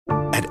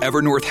At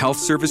Evernorth Health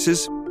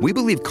Services, we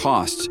believe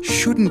costs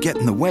shouldn't get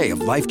in the way of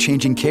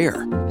life-changing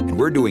care, and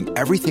we're doing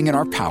everything in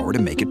our power to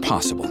make it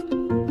possible.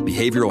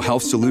 Behavioral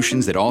health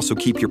solutions that also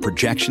keep your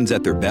projections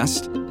at their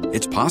best?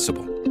 It's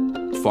possible.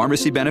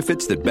 Pharmacy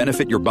benefits that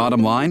benefit your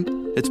bottom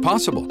line? It's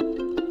possible.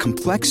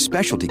 Complex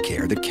specialty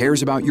care that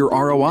cares about your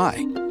ROI?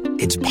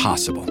 It's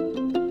possible.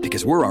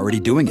 Because we're already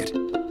doing it.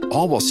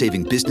 All while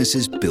saving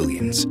businesses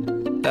billions.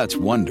 That's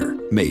Wonder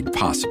made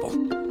possible.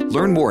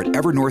 Learn more at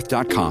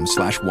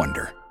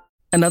evernorth.com/wonder.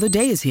 Another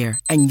day is here,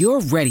 and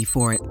you're ready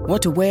for it.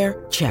 What to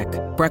wear? Check.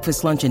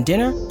 Breakfast, lunch, and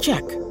dinner?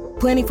 Check.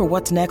 Planning for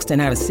what's next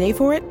and how to save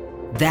for it?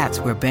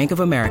 That's where Bank of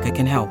America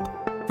can help.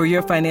 For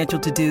your financial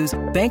to-dos,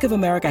 Bank of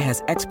America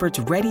has experts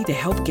ready to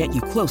help get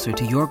you closer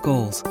to your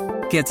goals.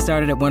 Get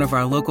started at one of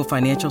our local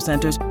financial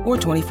centers or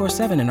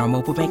 24/7 in our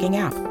mobile banking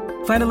app.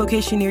 Find a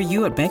location near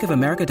you at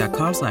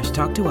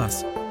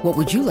bankofamerica.com/talktous. What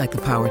would you like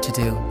the power to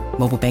do?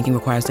 Mobile banking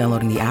requires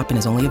downloading the app and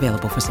is only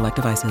available for select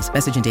devices.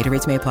 Message and data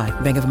rates may apply.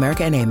 Bank of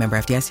America N.A., member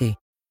FDIC.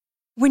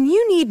 When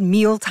you need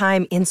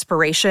mealtime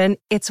inspiration,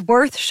 it's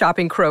worth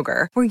shopping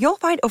Kroger, where you'll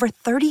find over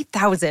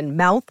 30,000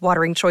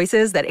 mouth-watering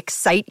choices that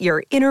excite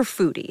your inner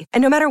foodie.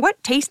 And no matter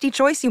what tasty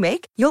choice you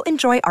make, you'll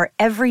enjoy our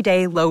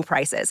everyday low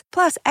prices,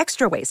 plus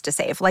extra ways to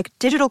save, like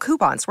digital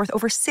coupons worth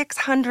over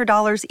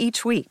 $600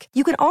 each week.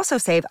 You can also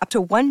save up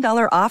to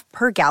 $1 off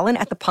per gallon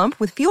at the pump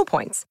with fuel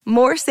points.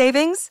 More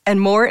savings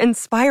and more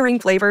inspiring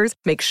flavors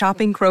make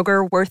shopping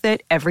Kroger worth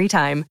it every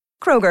time.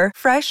 Kroger,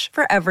 fresh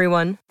for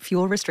everyone.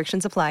 Fuel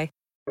restrictions apply.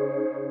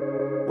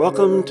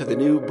 Welcome to the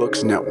New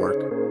Books Network.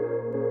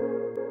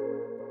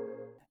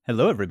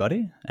 Hello,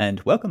 everybody,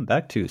 and welcome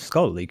back to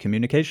Scholarly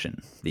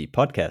Communication, the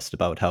podcast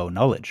about how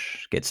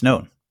knowledge gets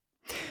known.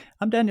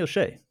 I'm Daniel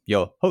Shea,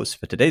 your host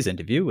for today's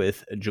interview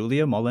with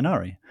Giulia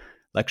Molinari,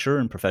 lecturer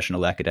in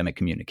professional academic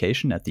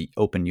communication at the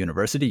Open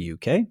University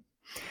UK,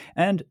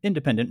 and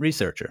independent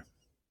researcher.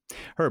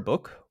 Her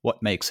book,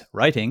 What Makes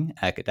Writing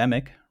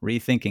Academic?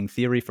 Rethinking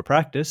Theory for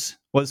Practice,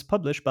 was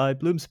published by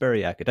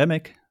Bloomsbury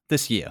Academic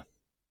this year.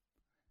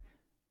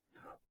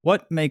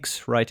 What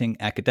Makes Writing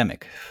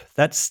Academic?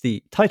 That's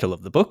the title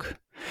of the book.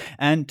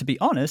 And to be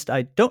honest,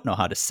 I don't know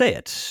how to say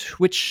it,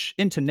 which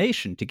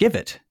intonation to give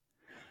it.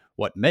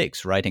 What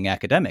makes writing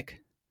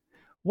academic?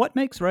 What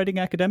makes writing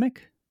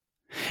academic?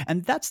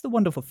 And that's the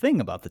wonderful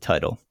thing about the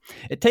title.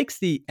 It takes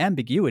the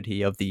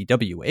ambiguity of the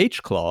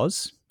WH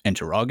clause,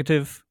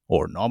 interrogative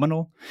or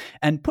nominal,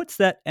 and puts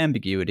that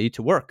ambiguity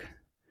to work.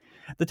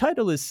 The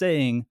title is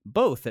saying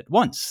both at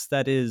once.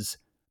 That is,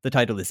 the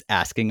title is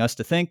asking us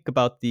to think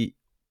about the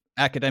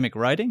academic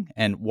writing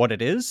and what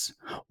it is,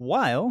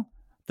 while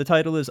the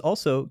title is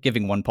also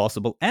giving one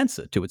possible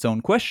answer to its own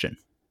question.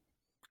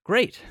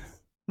 Great.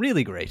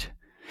 Really great.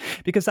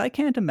 Because I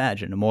can't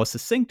imagine a more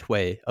succinct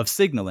way of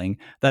signaling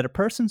that a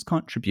person's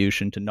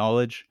contribution to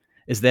knowledge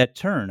is their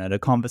turn at a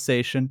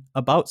conversation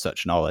about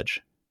such knowledge.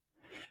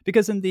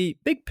 Because in the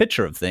big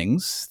picture of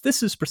things,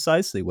 this is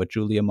precisely what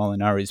Giulia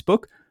Molinari's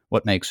book,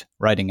 What Makes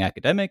Writing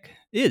Academic,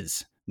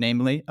 is,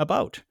 namely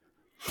about.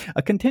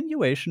 A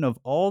continuation of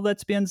all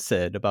that's been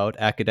said about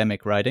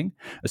academic writing,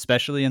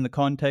 especially in the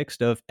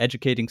context of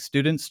educating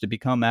students to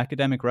become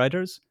academic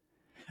writers,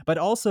 but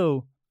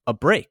also a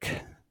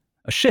break,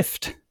 a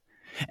shift,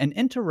 an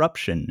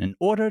interruption in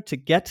order to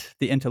get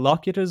the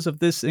interlocutors of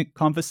this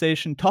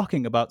conversation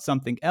talking about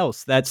something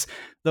else that's,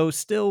 though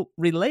still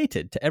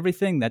related to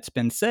everything that's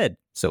been said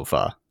so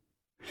far.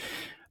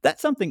 That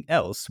something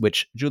else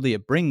which Giulia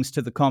brings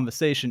to the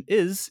conversation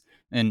is,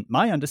 in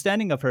my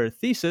understanding of her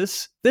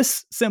thesis,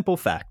 this simple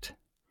fact: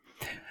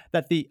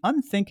 that the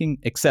unthinking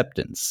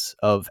acceptance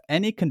of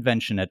any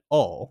convention at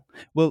all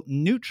will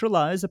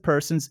neutralize a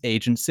person's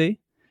agency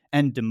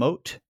and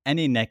demote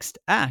any next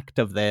act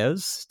of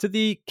theirs to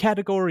the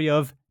category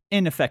of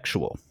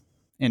ineffectual.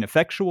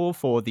 Ineffectual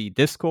for the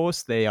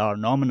discourse they are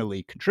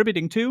nominally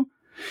contributing to,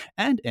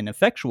 and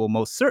ineffectual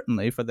most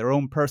certainly for their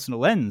own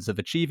personal ends of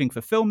achieving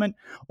fulfillment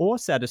or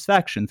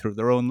satisfaction through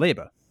their own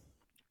labor.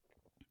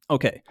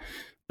 Okay.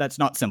 That's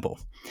not simple.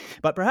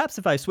 But perhaps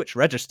if I switch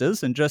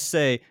registers and just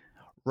say,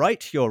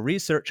 write your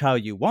research how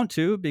you want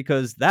to,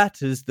 because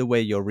that is the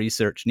way your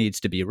research needs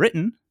to be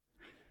written,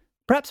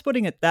 perhaps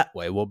putting it that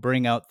way will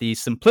bring out the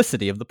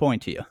simplicity of the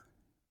point here.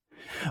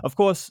 Of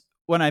course,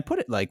 when I put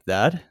it like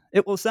that,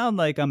 it will sound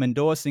like I'm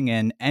endorsing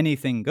an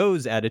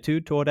anything-goes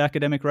attitude toward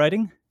academic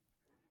writing.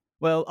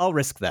 Well, I'll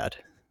risk that,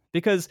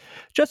 because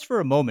just for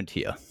a moment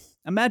here,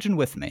 imagine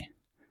with me.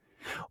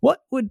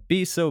 What would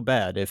be so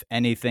bad if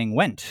anything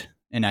went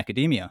in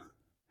academia?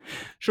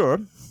 Sure,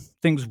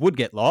 things would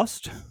get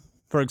lost.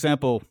 For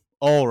example,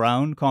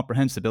 all-round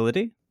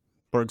comprehensibility.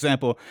 For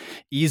example,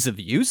 ease of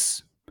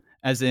use,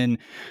 as in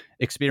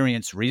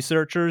experienced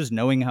researchers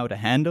knowing how to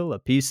handle a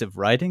piece of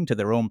writing to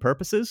their own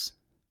purposes.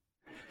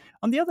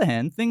 On the other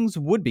hand, things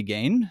would be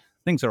gained.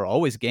 Things are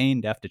always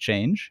gained after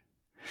change.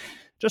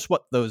 Just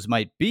what those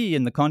might be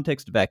in the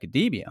context of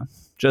academia,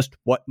 just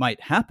what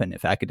might happen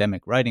if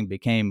academic writing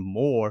became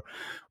more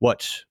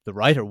what the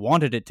writer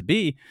wanted it to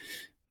be.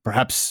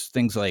 Perhaps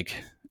things like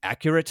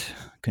accurate,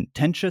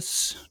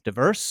 contentious,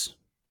 diverse,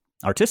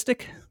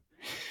 artistic.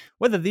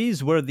 Whether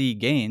these were the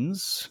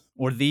gains,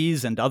 or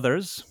these and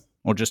others,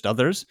 or just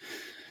others,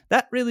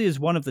 that really is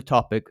one of the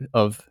topic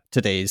of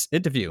today's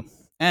interview.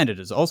 And it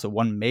is also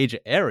one major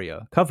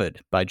area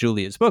covered by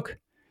Julia's book,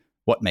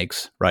 What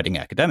Makes Writing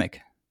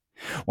Academic.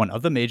 One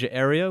other major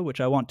area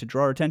which I want to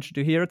draw attention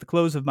to here at the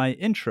close of my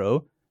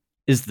intro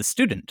is the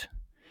student,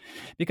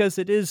 because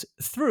it is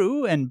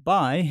through and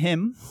by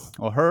him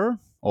or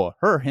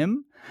her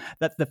him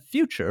that the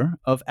future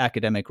of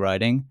academic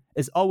writing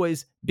is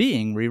always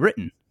being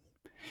rewritten.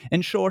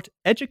 In short,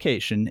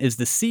 education is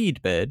the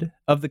seedbed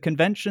of the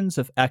conventions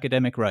of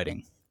academic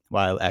writing,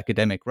 while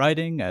academic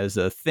writing as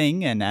a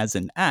thing and as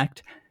an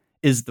act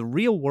is the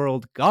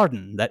real-world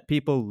garden that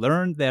people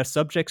learn their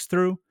subjects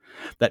through,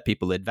 that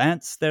people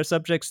advance their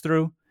subjects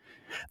through,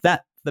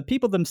 that the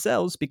people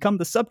themselves become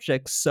the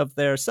subjects of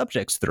their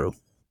subjects through.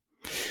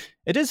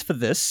 It is for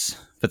this,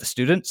 for the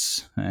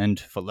students, and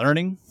for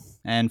learning,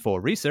 and for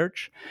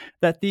research,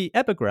 that the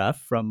epigraph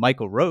from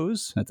Michael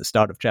Rose at the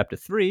start of Chapter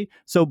 3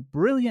 so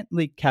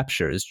brilliantly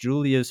captures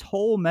Julia's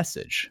whole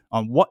message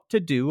on what to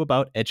do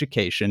about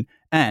education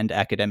and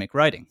academic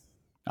writing.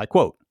 I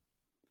quote,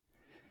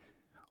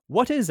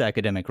 "What is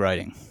academic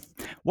writing?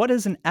 What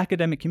is an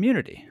academic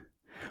community?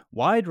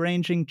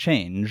 Wide-ranging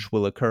change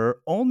will occur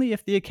only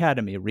if the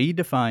Academy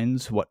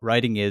redefines what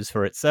writing is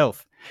for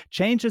itself,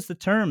 changes the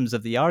terms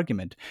of the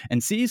argument,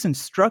 and sees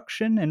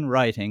instruction in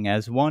writing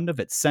as one of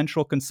its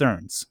central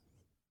concerns."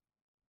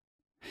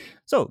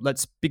 So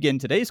let's begin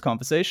today's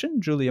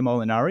conversation. Julia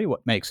Molinari,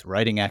 What Makes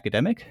Writing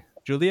Academic?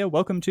 Julia,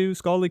 welcome to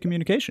Scholarly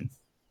Communication.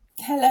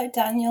 Hello,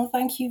 Daniel.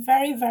 Thank you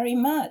very, very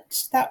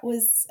much. That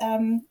was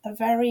a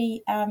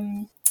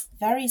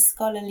very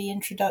scholarly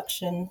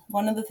introduction.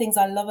 One of the things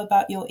I love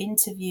about your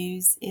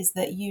interviews is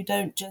that you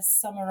don't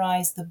just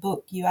summarize the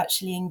book, you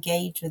actually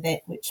engage with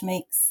it, which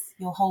makes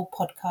your whole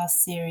podcast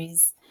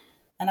series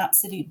an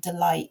absolute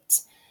delight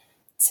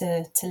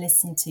to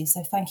listen to.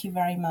 So thank you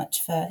very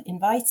much for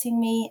inviting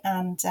me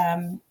and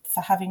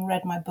for having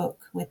read my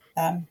book with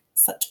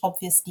such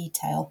obvious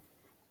detail.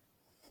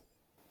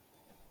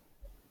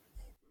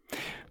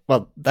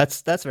 Well,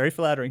 that's very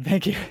flattering.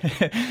 Thank you,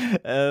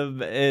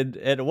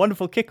 and a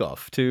wonderful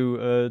kickoff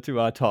to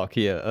our talk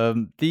here.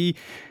 The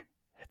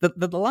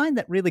line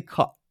that really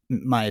caught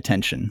my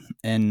attention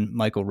in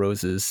Michael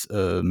Rose's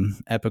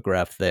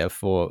epigraph there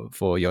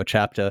for your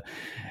chapter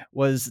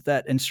was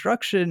that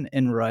instruction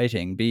in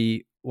writing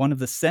be one of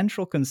the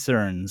central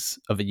concerns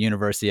of a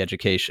university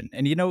education.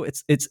 And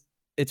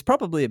it's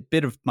probably a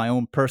bit of my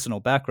own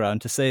personal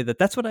background to say that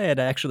that's what I had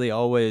actually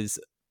always,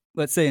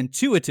 let's say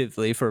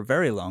intuitively for a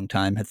very long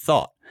time, had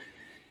thought.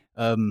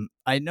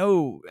 I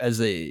know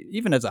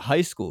even as a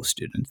high school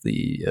student,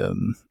 the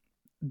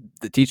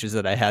teachers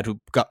that I had who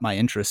got my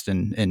interest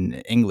in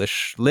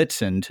English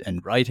lit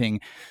and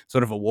writing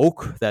sort of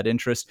awoke that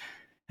interest,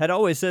 had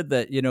always said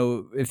that,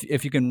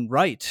 if you can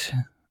write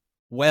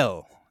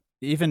well,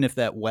 even if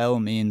that well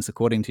means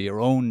according to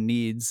your own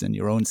needs and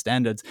your own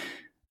standards,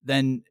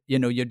 then,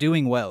 you're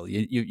doing well.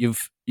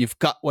 You've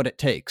got what it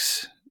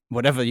takes,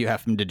 whatever you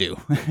happen to do.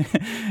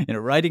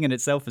 Writing in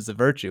itself is a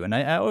virtue. And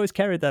I always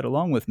carried that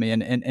along with me.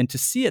 And to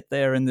see it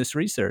there in this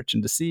research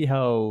and to see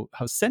how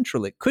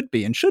central it could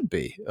be and should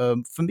be,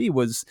 for me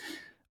was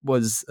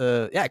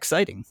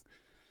exciting.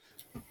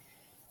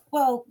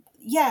 Well,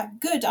 yeah,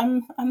 good.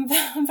 I'm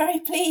very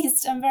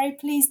pleased. I'm very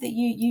pleased that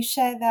you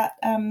share that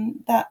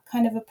that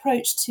kind of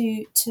approach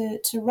to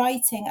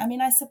writing. I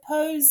mean, I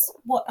suppose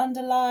what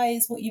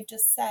underlies what you've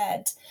just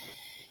said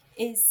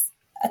is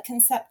a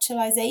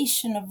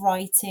conceptualization of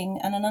writing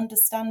and an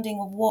understanding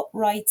of what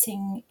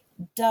writing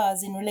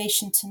does in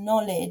relation to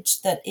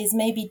knowledge that is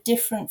maybe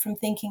different from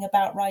thinking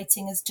about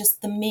writing as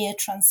just the mere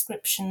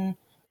transcription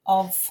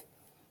of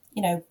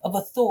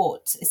a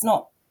thought. It's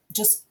not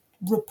just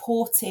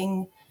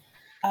reporting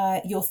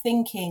your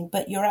thinking,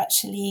 but you're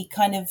actually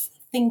kind of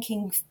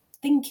thinking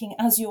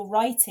as you're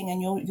writing,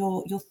 and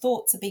your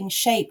thoughts are being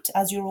shaped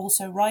as you're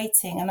also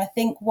writing. And I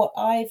think what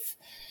I've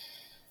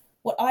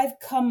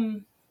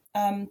come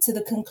to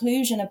the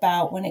conclusion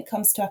about when it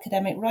comes to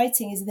academic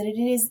writing is that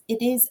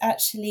it is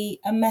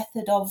actually a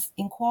method of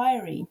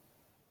inquiry.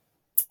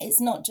 It's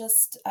not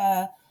just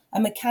a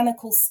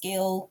mechanical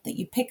skill that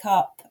you pick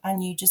up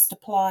and you just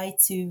apply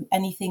to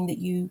anything that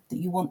you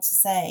want to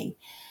say.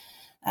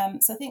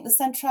 So I think the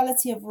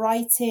centrality of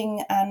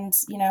writing and,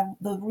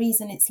 the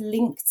reason it's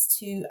linked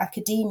to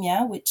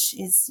academia, which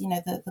is,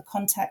 the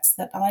context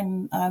that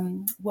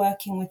I'm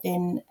working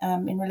within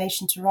in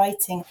relation to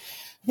writing,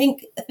 I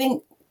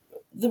think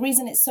the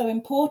reason it's so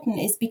important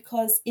is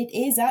because it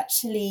is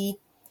actually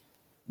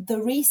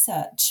the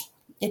research.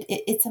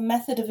 It's a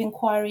method of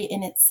inquiry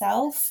in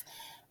itself.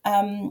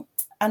 And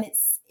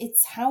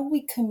it's how we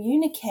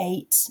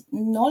communicate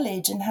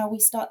knowledge and how we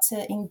start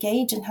to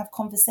engage and have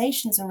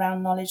conversations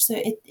around knowledge.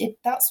 So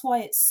that's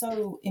why it's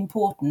so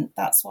important.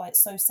 That's why it's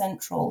so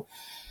central.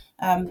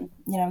 And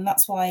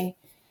that's why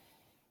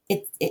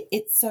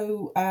it's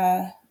so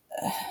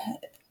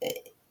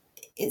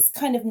it's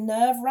kind of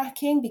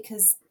nerve-wracking,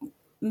 because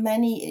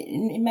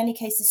in many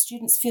cases,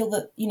 students feel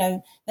that,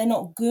 they're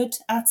not good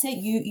at it.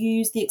 You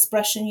use the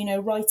expression,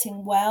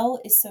 writing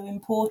well is so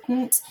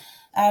important.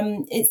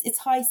 It's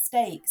high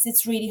stakes.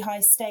 It's really high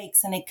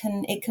stakes, and it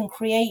can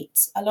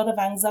create a lot of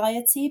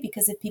anxiety,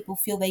 because if people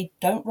feel they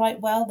don't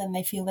write well, then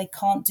they feel they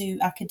can't do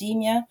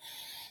academia.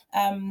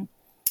 And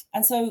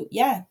so,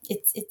 yeah,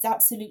 it's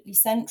absolutely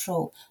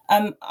central.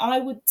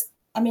 I've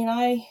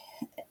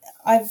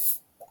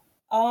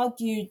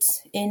argued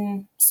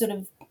in sort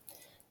of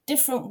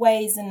different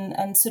ways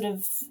and sort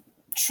of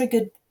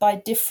triggered by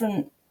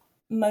different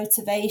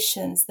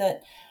motivations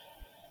that,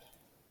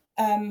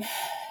 I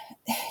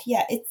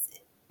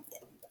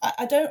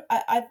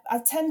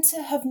tend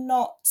to have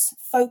not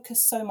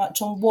focused so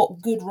much on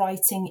what good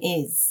writing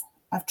is.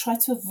 I've tried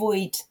to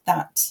avoid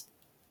that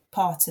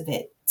part of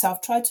it. So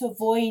I've tried to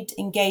avoid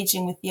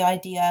engaging with the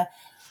idea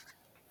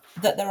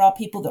that there are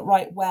people that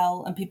write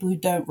well and people who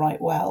don't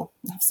write well.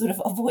 I've sort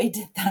of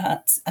avoided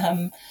that.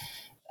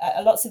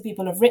 Lots of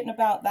people have written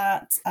about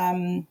that.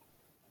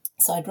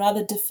 So I'd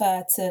rather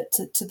defer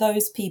to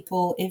those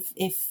people if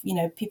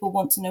people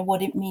want to know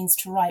what it means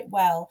to write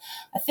well.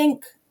 I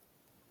think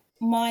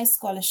my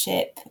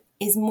scholarship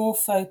is more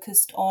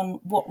focused on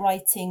what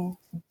writing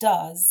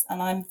does,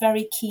 and I'm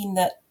very keen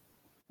that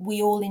we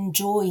all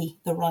enjoy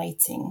the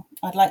writing.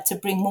 I'd like to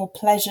bring more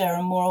pleasure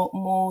and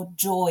more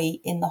joy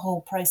in the whole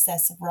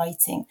process of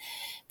writing,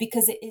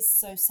 because it is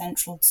so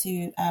central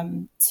to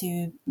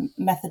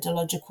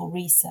methodological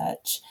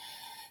research.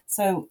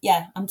 So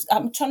yeah,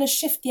 I'm trying to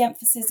shift the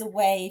emphasis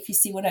away, if you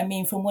see what I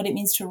mean, from what it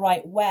means to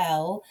write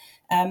well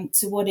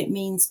to what it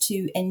means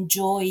to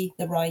enjoy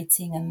the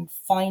writing and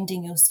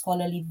finding your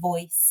scholarly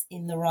voice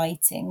in the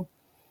writing.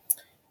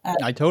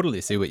 I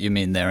totally see what you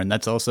mean there. And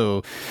that's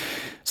also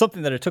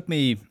something that it took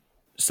me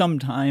some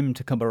time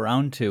to come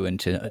around to and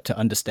to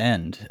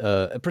understand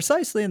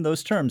precisely in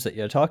those terms that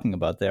you're talking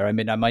about there. I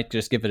mean, I might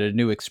just give it a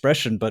new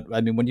expression, but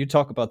I mean, when you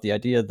talk about the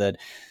idea that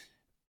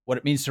what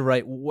it means to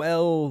write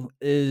well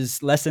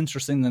is less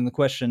interesting than the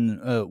question,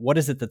 what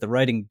is it that the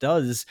writing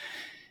does?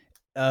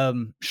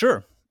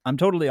 Sure, I'm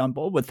totally on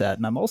board with that.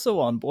 And I'm also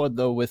on board,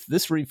 though, with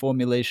this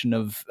reformulation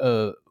of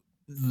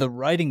the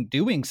writing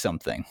doing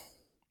something.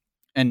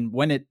 And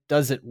when it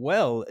does it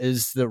well,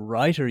 is the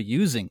writer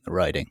using the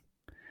writing.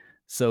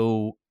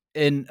 So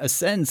in a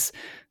sense,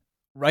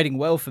 writing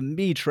well for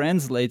me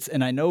translates,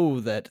 and I know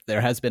that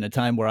there has been a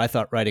time where I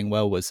thought writing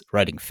well was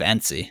writing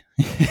fancy.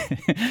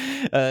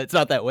 It's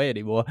not that way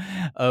anymore,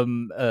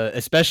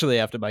 especially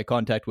after my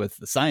contact with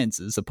the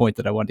sciences, a point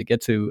that I want to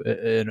get to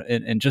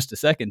in just a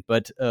second.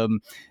 But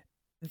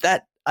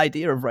that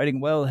idea of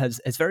writing well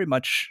has very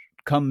much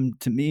come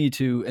to me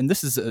to, and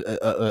this is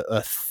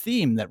a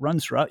theme that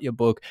runs throughout your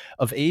book,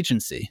 of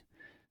agency.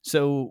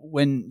 So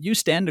when you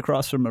stand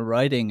across from a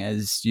writing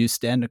as you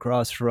stand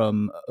across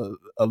from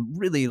a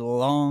really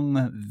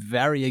long,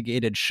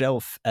 variegated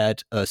shelf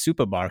at a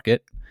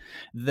supermarket,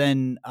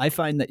 then I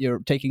find that you're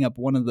taking up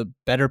one of the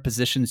better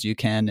positions you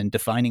can in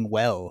defining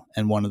well,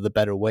 and one of the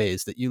better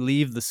ways that you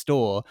leave the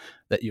store,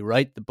 that you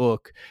write the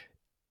book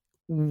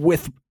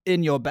with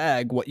in your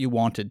bag what you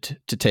wanted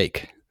to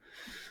take.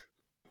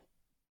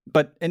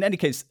 But in any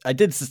case, I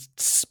did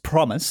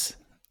promise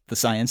the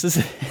sciences,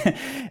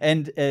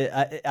 and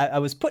I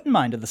was put in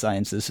mind of the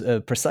sciences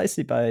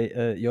precisely by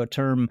your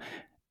term.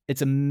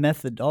 It's a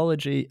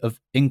methodology of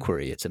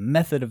inquiry. It's a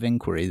method of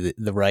inquiry,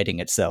 the writing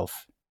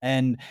itself.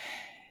 And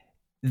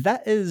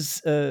that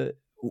is,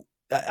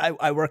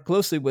 I work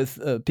closely with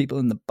people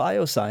in the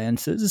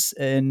biosciences,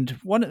 and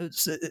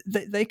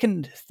they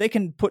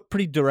can put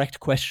pretty direct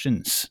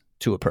questions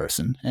to a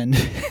person, and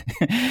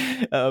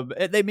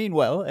they mean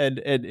well,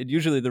 and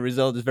usually the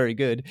result is very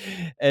good,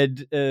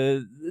 and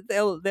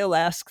they'll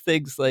ask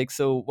things like,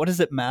 so what does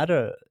it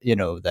matter,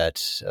 that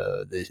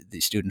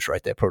the students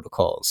write their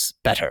protocols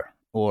better,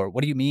 or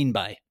what do you mean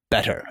by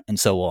better, and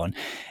so on.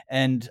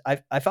 And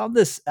I found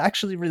this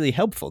actually really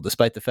helpful,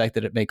 despite the fact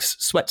that it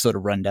makes sweat sort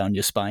of run down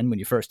your spine when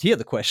you first hear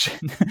the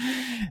question,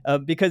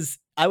 because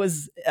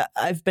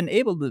I've been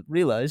able to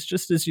realize,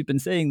 just as you've been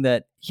saying,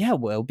 that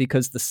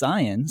because the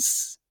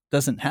science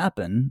doesn't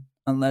happen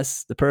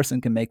unless the person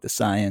can make the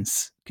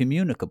science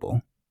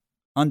communicable,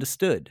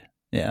 understood.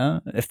 Yeah,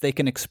 if they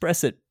can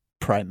express it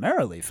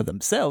primarily for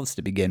themselves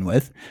to begin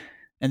with,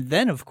 and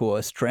then, of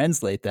course,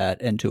 translate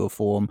that into a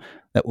form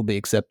that will be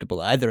acceptable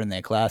either in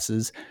their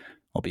classes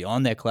or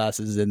beyond their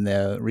classes in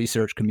their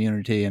research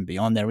community, and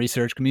beyond their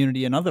research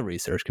community in other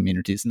research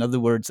communities. In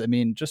other words, I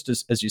mean, just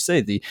as you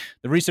say, the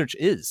research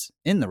is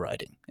in the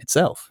writing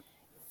itself.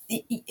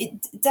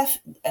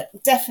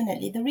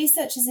 Definitely, the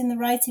research is in the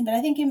writing, but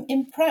I think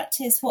in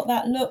practice, what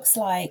that looks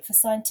like for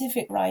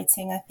scientific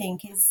writing, I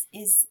think,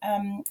 is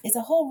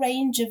a whole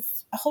range of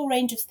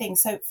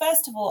things. So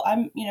first of all,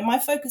 my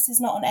focus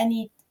is not on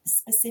any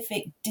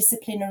specific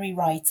disciplinary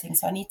writing,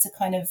 so I need to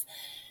kind of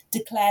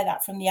declare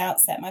that from the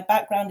outset. My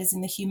background is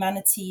in the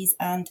humanities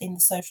and in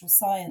the social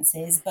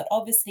sciences, but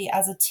obviously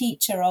as a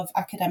teacher of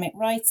academic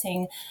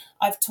writing,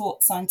 I've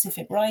taught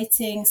scientific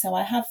writing, so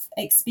I have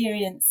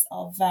experience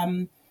of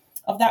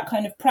that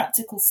kind of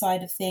practical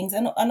side of things,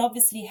 and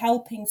obviously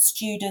helping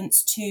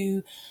students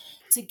to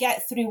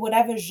get through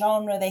whatever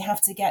genre they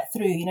have to get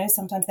through. You know,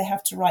 sometimes they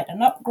have to write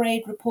an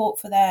upgrade report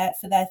for their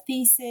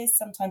thesis.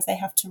 Sometimes they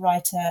have to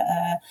write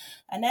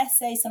an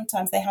essay.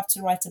 Sometimes they have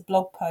to write a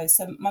blog post.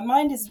 So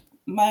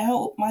my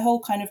whole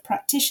kind of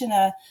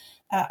practitioner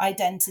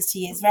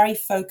identity is very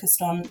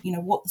focused on, you know,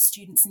 what the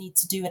students need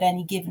to do at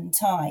any given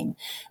time,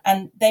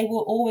 and they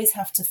will always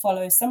have to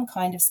follow some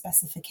kind of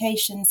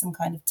specification, some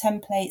kind of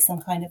template,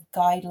 some kind of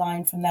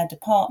guideline from their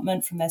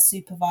department, from their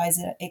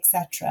supervisor,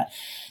 etc.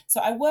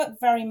 So I work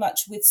very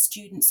much with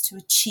students to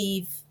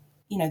achieve,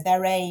 you know,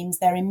 their aims,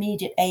 their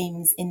immediate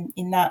aims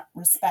in that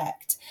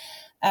respect.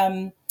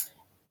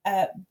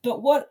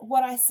 But what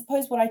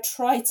I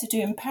try to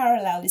do in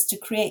parallel is to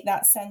create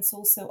that sense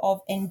also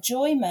of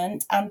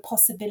enjoyment and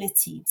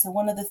possibility. So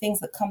one of the things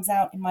that comes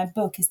out in my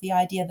book is the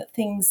idea that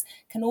things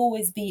can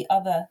always be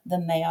other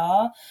than they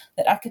are,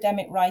 that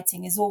academic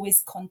writing is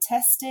always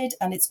contested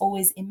and it's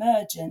always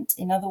emergent.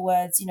 In other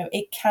words, you know,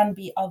 it can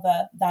be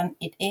other than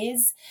it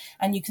is,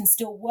 and you can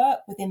still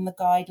work within the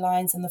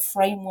guidelines and the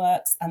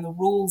frameworks and the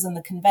rules and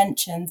the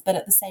conventions, but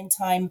at the same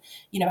time,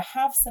 you know,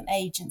 have some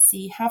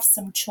agency, have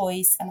some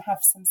choice, and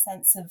have some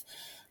sense of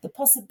the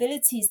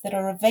possibilities that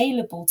are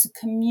available to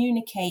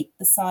communicate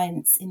the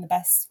science in the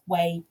best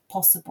way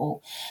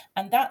possible.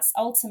 And that's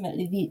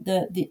ultimately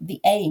the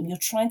aim. You're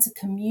trying to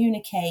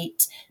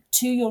communicate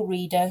to your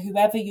reader,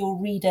 whoever your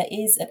reader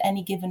is at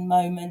any given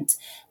moment,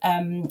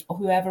 or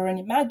whoever an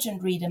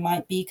imagined reader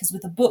might be, because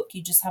with a book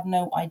you just have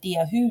no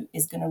idea who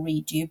is going to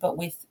read you, but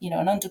with, you know,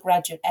 an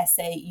undergraduate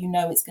essay, you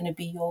know it's going to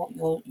be your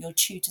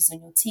tutors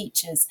and your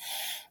teachers.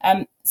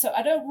 So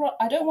I don't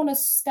want to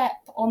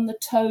step on the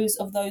toes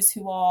of those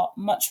who are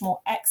much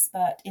more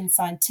expert in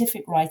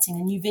scientific writing,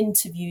 and you've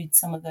interviewed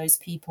some of those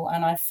people,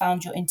 and I've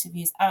found your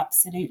interviews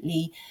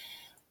absolutely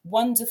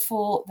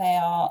wonderful. They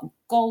are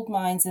gold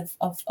mines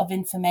of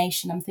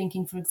information. I'm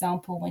thinking, for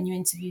example, when you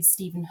interviewed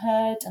Stephen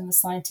Hurd and The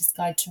Scientist's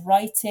Guide to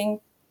Writing.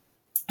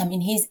 I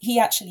mean, he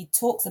actually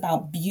talks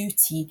about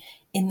beauty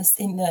in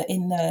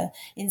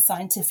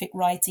scientific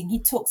writing. He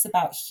talks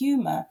about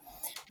humor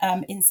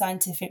in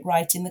scientific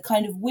writing, the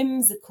kind of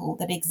whimsical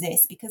that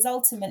exists, because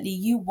ultimately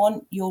you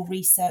want your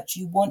research,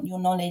 you want your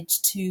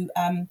knowledge to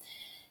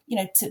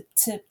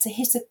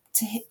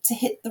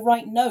hit the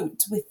right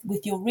note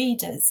with your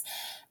readers.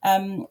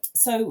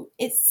 So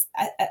it's,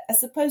 I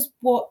suppose,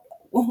 what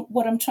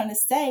I'm trying to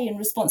say in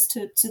response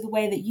to the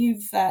way that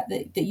you've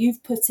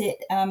put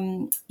it,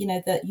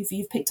 that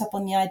you've picked up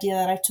on the idea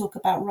that I talk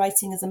about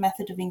writing as a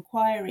method of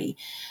inquiry.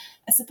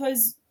 I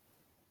suppose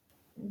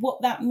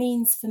what that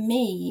means for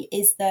me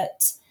is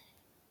that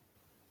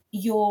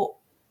you're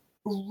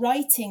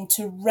writing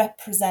to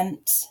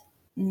represent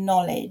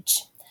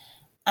knowledge,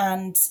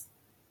 and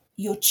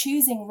you're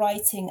choosing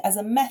writing as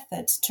a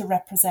method to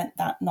represent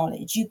that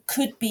knowledge. You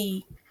could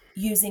be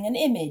using an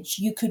image,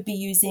 you could be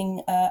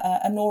using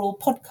an oral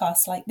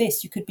podcast like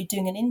this, you could be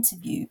doing an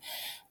interview,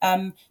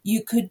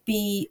 you could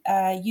be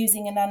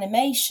using an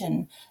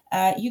animation,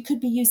 you could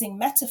be using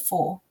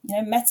metaphor. You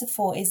know,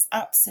 metaphor is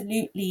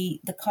absolutely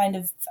the kind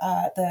of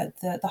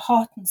the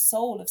heart and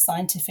soul of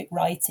scientific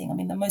writing. I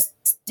mean, the most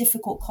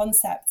difficult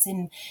concepts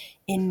in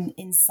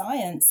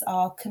science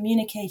are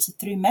communicated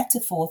through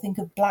metaphor. Think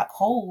of black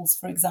holes,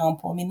 for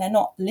example. I mean, they're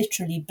not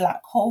literally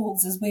black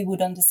holes as we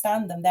would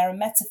understand them. They're a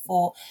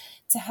metaphor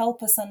to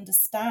help us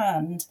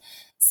understand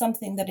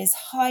something that is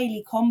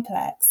highly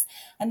complex.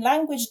 And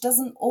language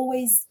doesn't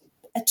always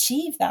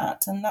achieve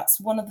that. And that's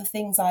one of the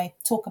things I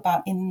talk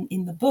about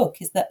in the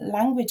book, is that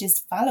language is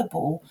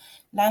fallible.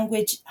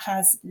 Language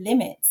has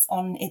limits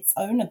on its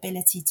own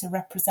ability to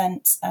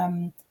represent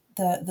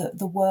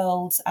the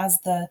world as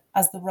the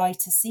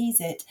writer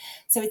sees it.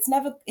 So it's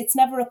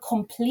never a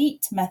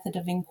complete method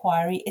of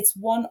inquiry. It's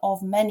one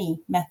of many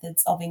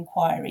methods of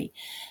inquiry,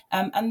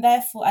 and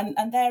therefore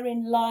and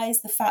therein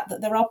lies the fact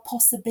that there are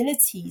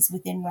possibilities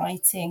within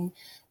writing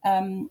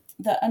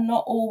that are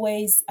not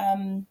always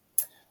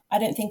I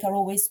don't think are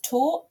always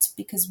taught,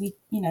 because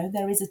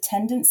there is a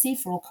tendency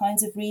for all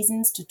kinds of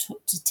reasons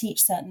to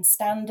teach certain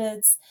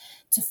standards,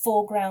 to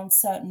foreground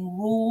certain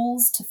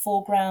rules, to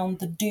foreground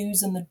the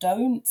do's and the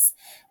don'ts.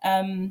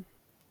 And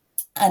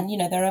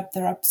there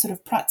are sort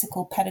of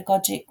practical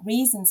pedagogic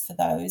reasons for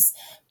those,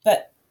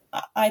 but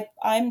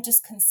I'm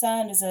just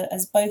concerned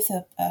as both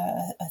a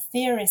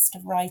theorist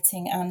of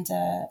writing and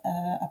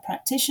a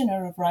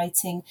practitioner of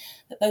writing,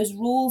 that those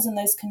rules and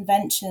those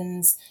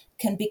conventions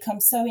can become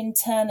so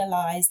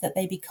internalized that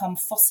they become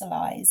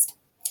fossilized.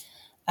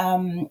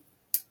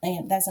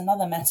 There's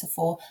another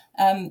metaphor.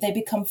 They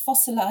become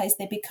fossilized,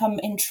 they become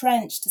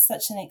entrenched to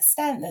such an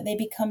extent that they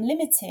become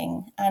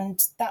limiting.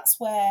 And that's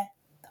where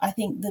I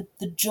think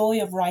the joy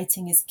of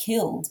writing is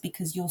killed,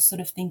 because you're sort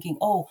of thinking,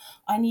 oh,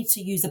 I need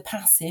to use a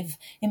passive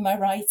in my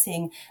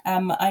writing,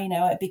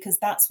 because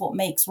that's what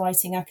makes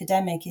writing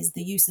academic, is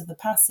the use of the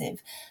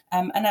passive.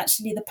 And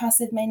actually the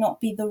passive may not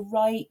be the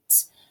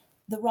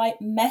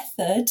right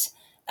method,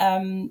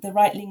 the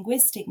right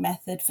linguistic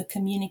method for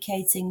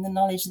communicating the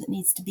knowledge that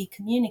needs to be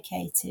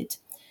communicated.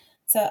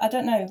 So I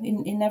don't know,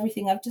 in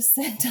everything I've just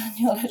said,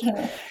 Daniel, I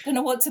don't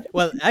know what to.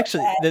 Well,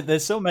 actually,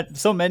 there's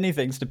so many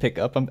things to pick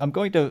up. I'm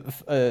going to,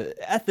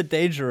 at the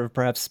danger of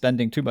perhaps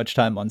spending too much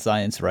time on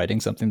science writing,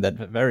 something that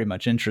very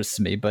much interests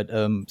me, but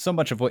so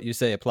much of what you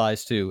say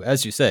applies to,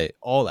 as you say,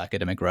 all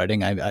academic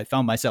writing. I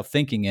found myself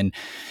tthinking in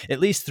at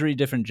least 3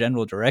 different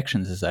general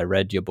directions as I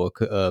read your book,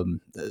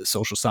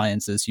 social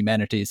sciences,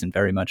 humanities, and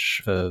very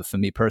much, for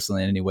me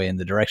personally anyway, in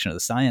the direction of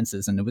the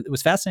sciences. And it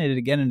was fascinating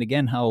again and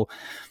again how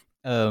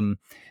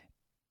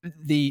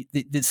the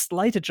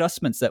slight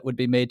adjustments that would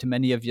be made to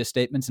many of your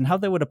statements and how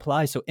they would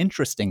apply so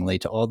interestingly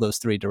to all those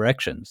 3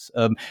 directions.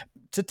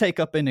 To take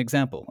up an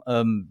example,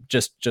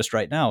 just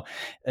right now,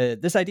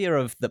 this idea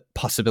of the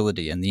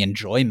possibility and the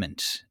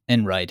enjoyment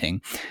in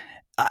writing,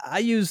 I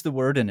use the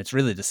word, and it's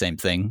really the same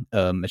thing.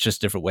 It's just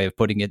a different way of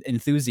putting it,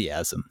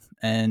 enthusiasm.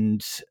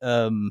 And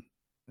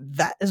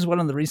that is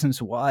one of the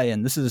reasons why,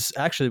 and this is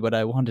actually what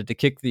I wanted to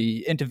kick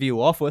the interview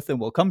off with, and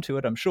we'll come to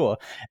it, I'm sure,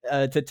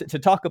 to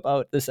talk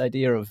about this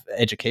idea of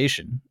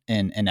education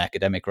in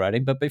academic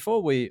writing. But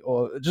before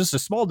or just a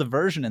small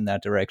diversion in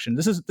that direction,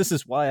 this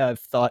is why I've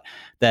thought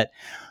that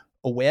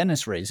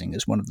awareness raising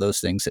is one of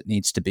those things that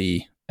needs to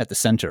be at the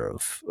center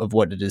of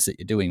what it is that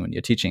you're doing when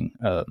you're teaching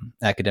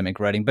academic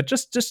writing. But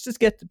just to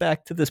get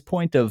back to this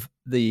point of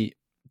the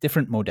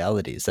different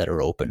modalities that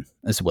are open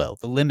as well,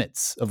 the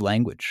limits of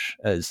language,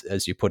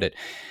 as you put it.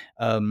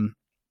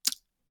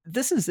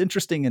 This is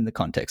interesting in the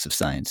context of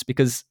science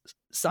because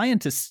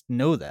scientists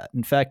know that.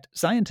 In fact,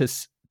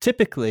 scientists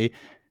typically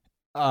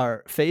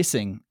are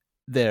facing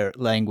their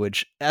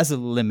language as a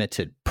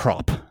limited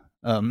prop.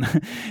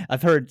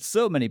 I've heard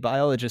so many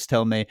biologists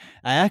tell me,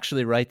 I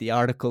actually write the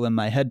article in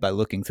my head by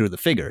looking through the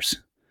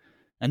figures.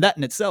 And that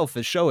in itself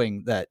is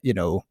showing that,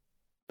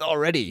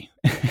 already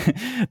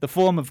the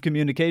form of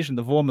communication,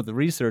 the form of the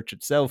research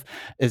itself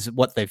is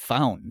what they've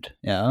found.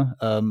 Yeah.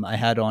 I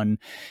had on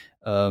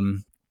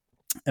Jari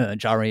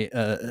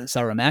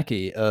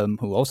Saramaki,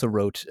 who also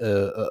wrote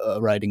a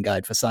writing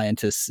guide for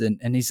scientists.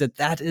 And he said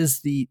that is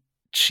the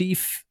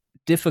chief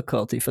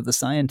difficulty for the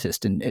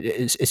scientist, and it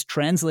is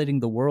translating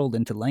the world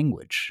into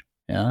language.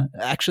 Yeah.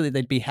 Actually,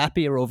 they'd be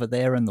happier over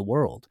there in the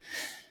world.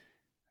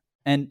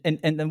 And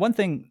then one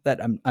thing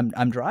that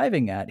I'm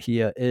driving at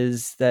here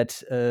is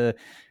that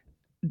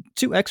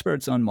 2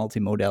 experts on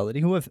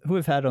multimodality who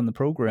have had on the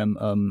program,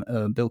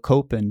 Bill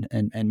Cope and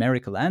Mary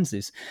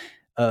Kalantzis,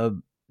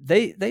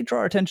 they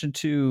draw attention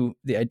to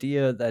the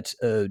idea that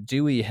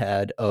Dewey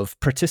had of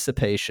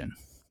participation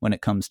when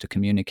it comes to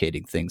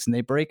communicating things, and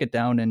they break it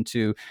down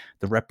into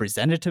the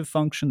representative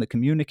function, the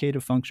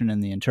communicative function,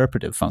 and the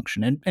interpretive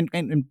function,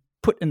 and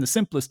put in the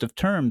simplest of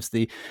terms,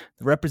 the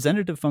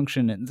representative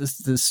function, and this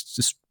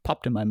just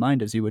popped in my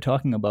mind as you were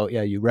talking about,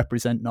 you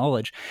represent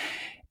knowledge.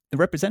 The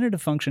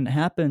representative function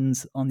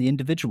happens on the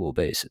individual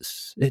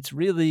basis. It's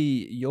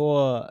really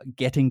your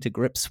getting to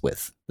grips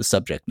with the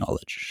subject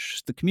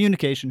knowledge. The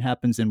communication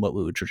happens in what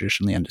we would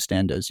traditionally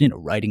understand as,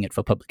 writing it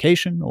for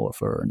publication or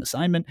for an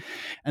assignment.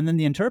 And then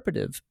the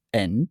interpretive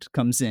end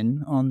comes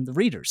in on the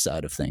reader's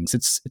side of things.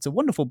 It's a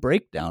wonderful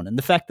breakdown. And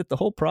the fact that the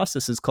whole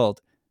process is called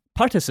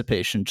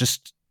participation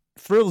just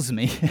thrills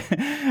me.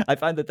 I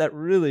find that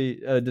really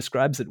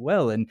describes it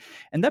well. And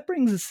that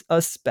brings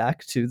us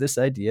back to this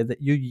idea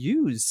that you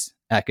use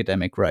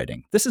academic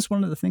writing. This is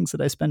one of the things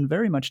that I spend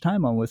very much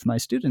time on with my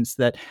students,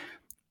 that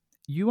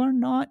you are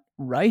not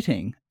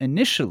writing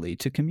initially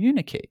to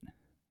communicate.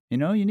 You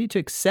need to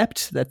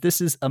accept that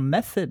this is a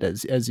method,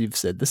 as you've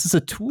said. This is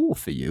a tool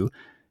for you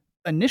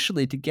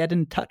initially to get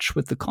in touch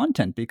with the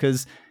content,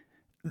 because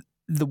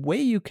the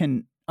way you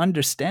can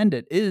understand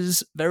it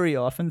is very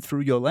often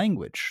through your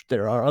language.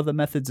 There are other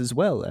methods as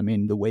well. I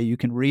mean, the way you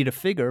can read a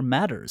figure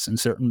matters in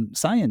certain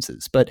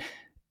sciences, but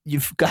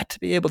you've got to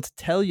be able to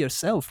tell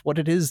yourself what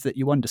it is that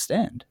you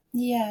understand.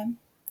 Yeah.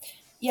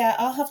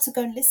 I'll have to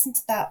go and listen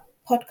to that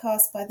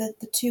podcast by the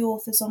 2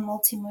 authors on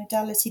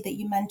multimodality that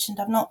you mentioned.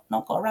 I've not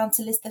got around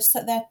to list. There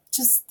are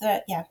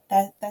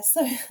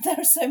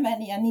so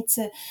many. I need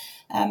to.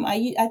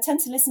 I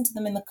tend to listen to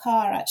them in the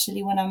car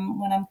actually when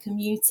I'm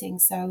commuting.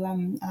 So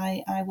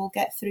I will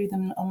get through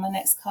them on my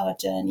next car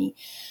journey.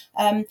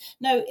 So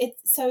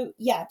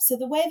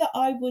the way that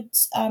I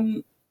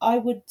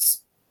would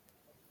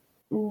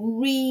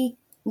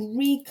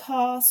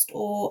recast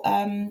or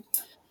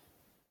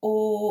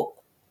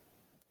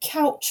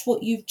couch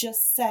what you've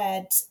just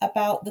said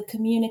about the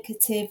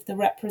communicative, the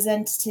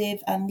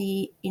representative, and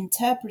the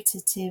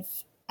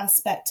interpretative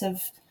aspect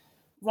of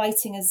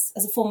writing as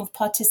a form of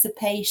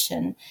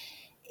participation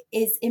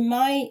is, in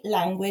my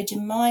language,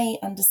 in my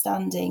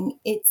understanding,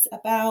 it's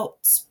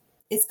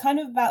kind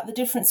of about the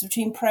difference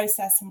between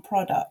process and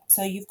product.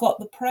 So you've got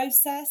the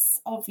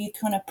process of, you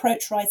can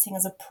approach writing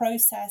as a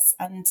process,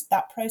 and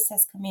that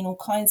process can mean all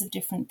kinds of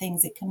different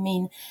things. It can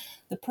mean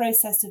the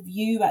process of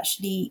you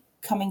actually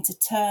coming to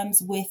terms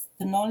with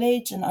the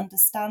knowledge and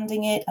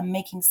understanding it and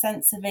making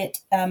sense of it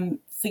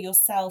for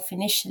yourself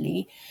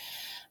initially.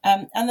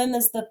 And then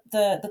there's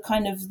the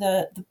kind of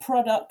the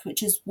product,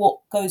 which is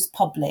what goes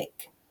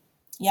public.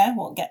 Yeah,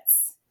 what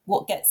gets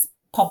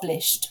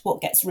published,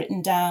 what gets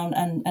written down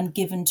and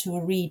given to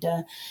a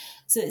reader.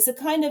 So it's a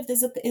kind of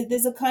there's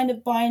a kind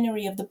of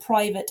binary of the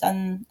private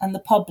and the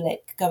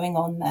public going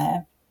on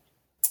there.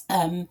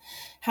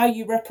 How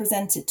you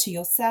represent it to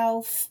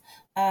yourself,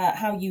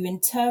 how you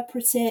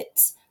interpret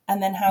it,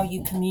 and then how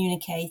you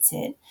communicate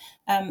it.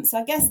 So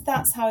I guess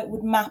that's how it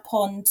would map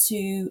on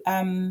to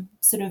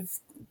sort of,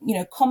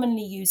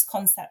 commonly used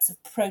concepts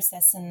of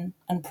process and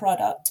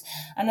product.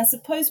 And I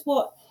suppose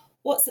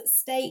what's at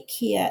stake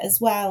here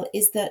as well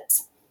is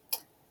that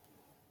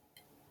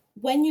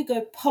when you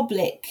go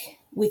public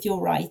with your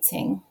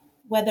writing,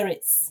 whether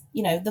it's,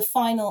 the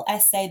final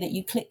essay that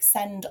you click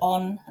send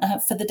on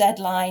for the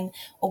deadline,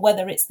 or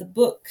whether it's the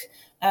book,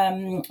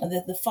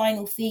 the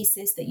final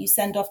thesis that you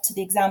send off to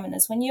the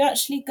examiners, when you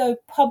actually go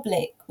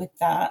public with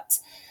that,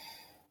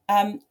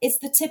 it's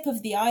the tip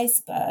of the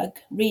iceberg,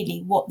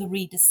 really, what the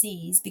reader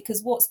sees,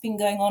 because what's been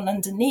going on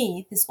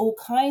underneath is all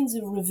kinds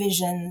of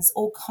revisions,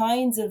 all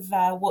kinds of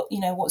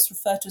what's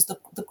referred to as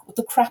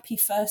the crappy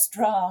first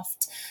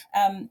draft.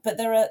 But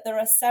there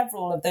are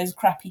several of those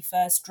crappy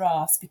first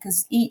drafts,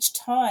 because each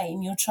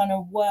time you're trying to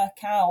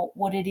work out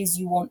what it is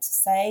you want to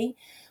say,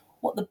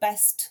 what the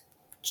best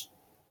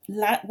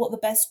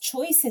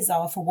choices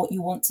are for what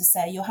you want to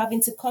say. You're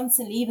having to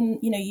constantly, even,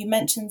 you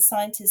mentioned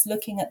scientists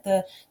looking at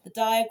the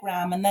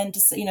diagram, and then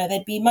just,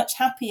 they'd be much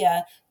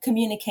happier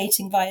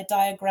communicating via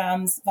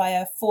diagrams,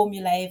 via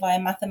formulae, via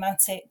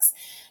mathematics.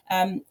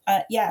 My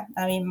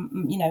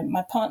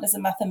partner's a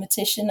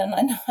mathematician, and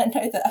I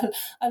know that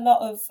a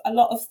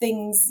lot of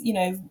things,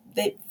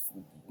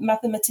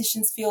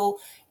 mathematicians feel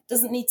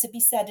doesn't need to be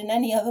said in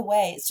any other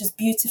way. It's just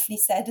beautifully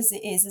said as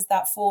it is, as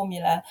that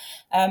formula.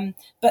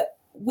 But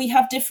we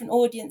have different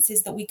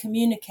audiences that we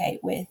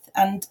communicate with,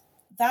 and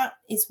that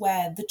is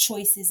where the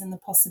choices and the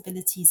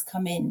possibilities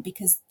come in,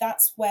 because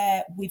that's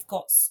where we've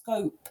got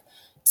scope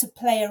to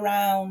play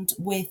around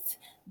with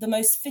the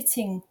most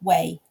fitting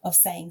way of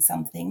saying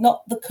something,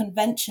 not the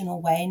conventional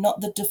way,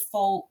 not the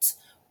default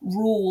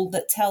rule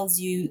that tells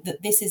you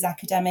that this is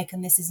academic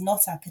and this is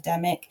not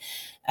academic,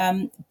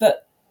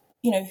 but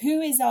who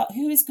is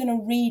going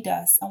to read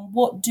us, and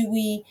what do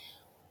we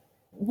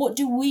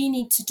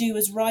need to do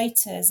as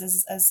writers,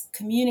 as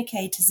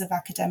communicators of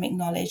academic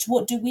knowledge?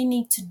 What do we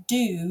need to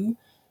do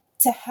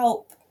to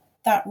help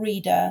that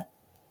reader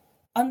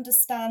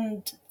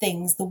understand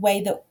things the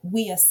way that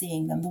we are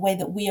seeing them, the way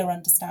that we are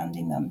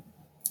understanding them?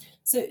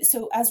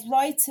 So as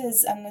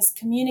writers and as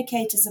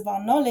communicators of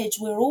our knowledge,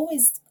 we're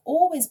always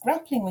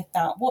grappling with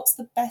that. What's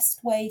the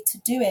best way to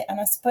do it? And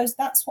I suppose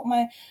that's what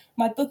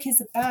my book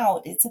is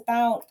about. It's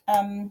about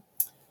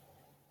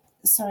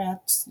sorry, I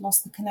just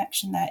lost the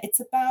connection there. It's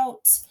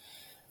about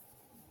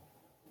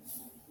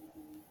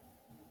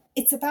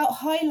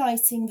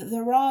highlighting that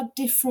there are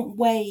different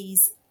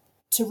ways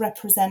to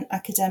represent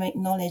academic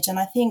knowledge. And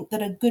I think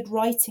that a good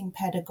writing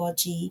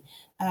pedagogy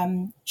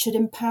should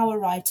empower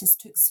writers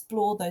to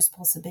explore those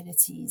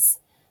possibilities.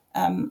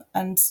 And,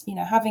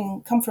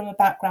 having come from a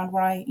background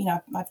where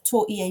I've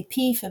taught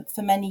EAP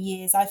for many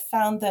years, I've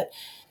found that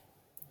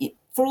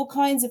for all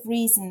kinds of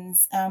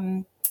reasons,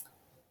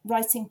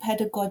 writing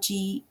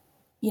pedagogy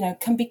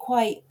can be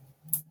quite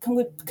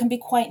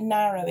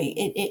narrow.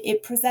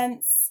 It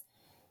presents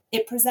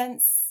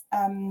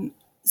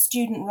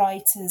student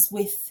writers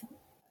with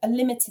a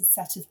limited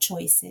set of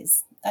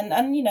choices, and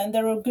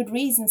there are good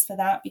reasons for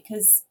that,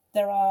 because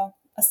there are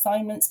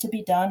assignments to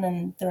be done,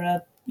 and there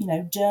are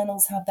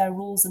journals have their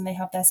rules and they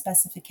have their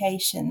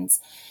specifications.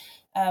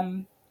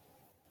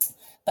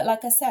 But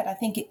like I said, I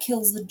think it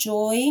kills the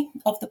joy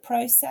of the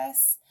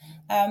process.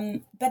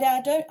 But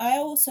I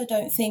also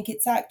don't think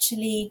it's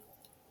actually.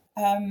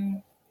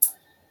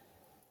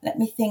 Let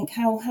me think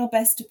how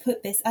best to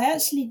put this. I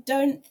actually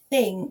don't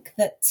think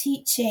that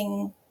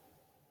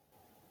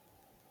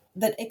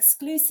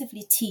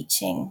exclusively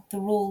teaching the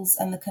rules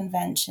and the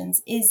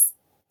conventions is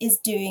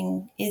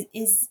in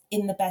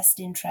the best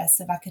interests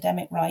of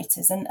academic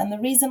writers. And the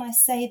reason I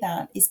say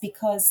that is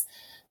because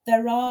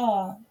there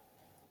are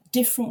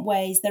different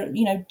ways. There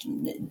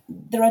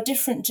are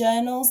different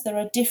journals, there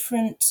are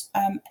different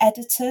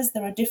editors,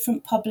 there are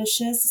different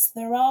publishers.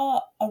 There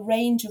are a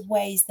range of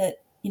ways that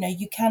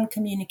you can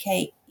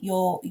communicate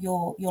your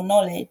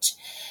knowledge.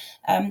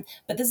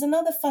 But there's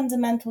another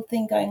fundamental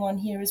thing going on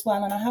here as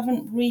well, and I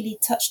haven't really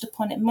touched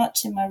upon it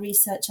much in my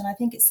research, and I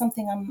think it's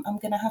something I'm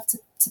going to have to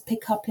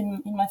pick up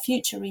in my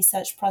future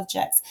research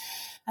projects.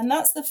 And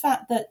that's the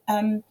fact that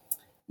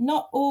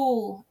not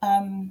all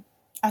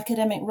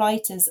academic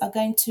writers are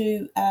going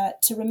to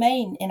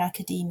remain in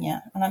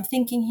academia. And I'm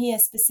thinking here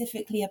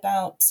specifically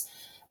about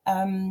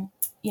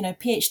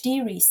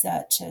PhD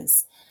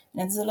researchers.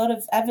 There's a lot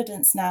of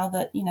evidence now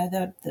that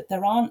that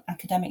there aren't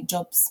academic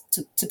jobs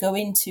to go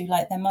into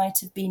like there might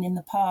have been in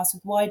the past.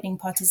 With widening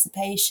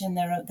participation,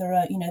 there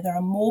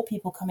are more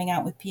people coming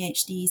out with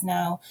PhDs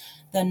now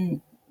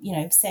than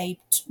say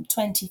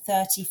 20,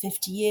 30,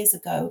 50 years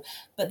ago,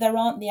 but there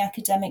aren't the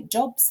academic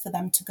jobs for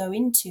them to go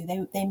into.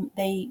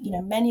 They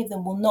many of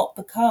them will not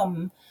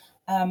become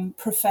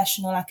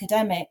professional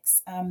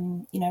academics,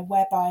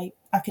 whereby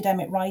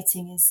academic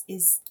writing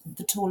is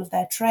the tool of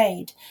their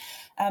trade.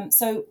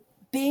 So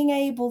being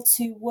able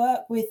to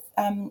work with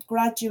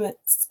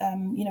graduates,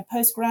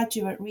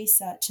 postgraduate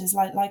researchers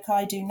like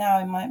I do now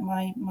in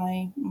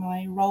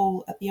my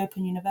role at the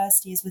Open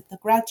University is with the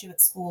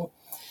graduate school.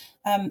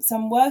 So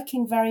I'm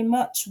working very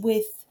much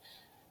with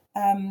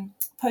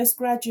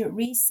postgraduate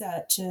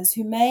researchers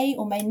who may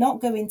or may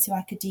not go into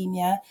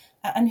academia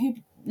and who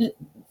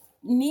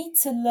need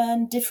to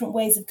learn different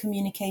ways of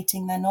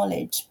communicating their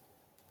knowledge.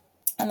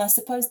 And I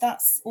suppose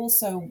that's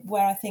also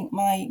where I think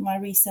my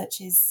research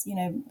is,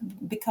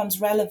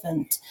 becomes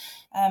relevant,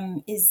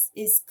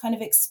 is kind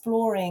of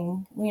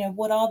exploring,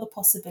 what are the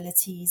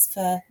possibilities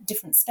for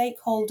different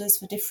stakeholders,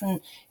 for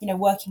different,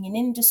 working in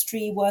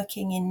industry,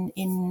 working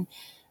in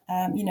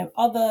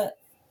other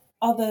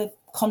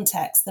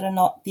contexts that are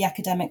not the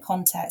academic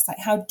context. Like,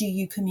 how do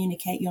you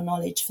communicate your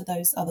knowledge for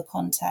those other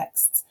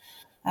contexts?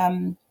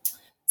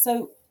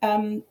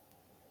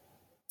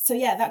 So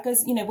yeah, that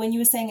goes, when you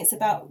were saying it's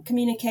about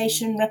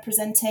communication,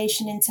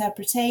 representation,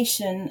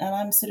 interpretation, and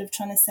I'm sort of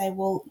trying to say,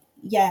 well,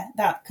 yeah,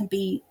 that can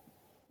be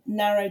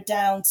narrowed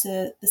down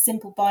to the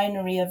simple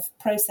binary of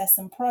process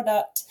and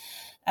product,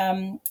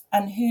 and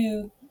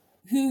who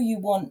you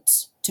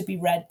want to be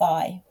read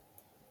by,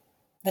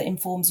 that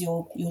informs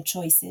your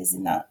choices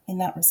in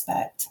that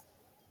respect.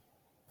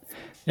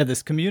 Yeah,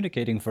 this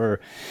communicating for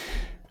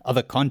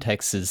other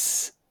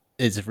contexts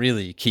is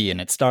really key, and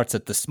it starts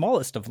at the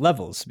smallest of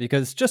levels,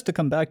 because just to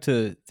come back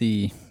to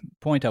the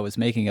point I was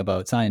making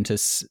about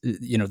scientists,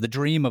 the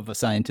dream of a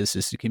scientist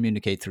is to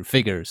communicate through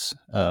figures,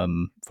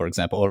 for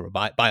example, or a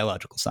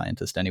biological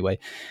scientist anyway.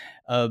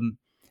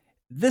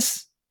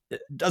 This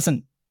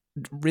doesn't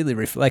really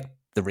reflect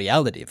the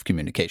reality of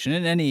communication,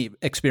 and any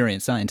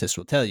experienced scientist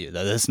will tell you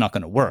that it's not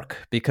going to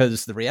work,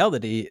 because the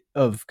reality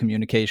of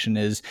communication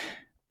is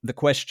the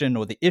question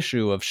or the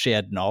issue of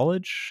shared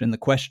knowledge and the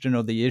question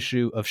or the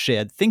issue of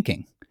shared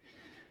thinking.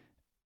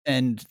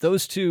 And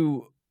those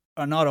two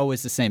are not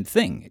always the same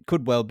thing. It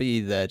could well be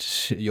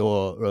that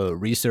your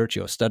research,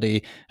 your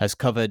study has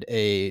covered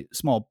a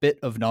small bit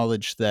of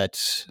knowledge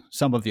that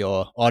some of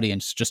your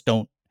audience just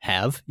don't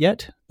have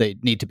yet. They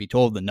need to be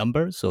told the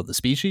numbers or the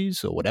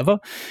species or whatever.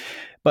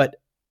 But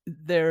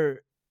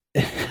I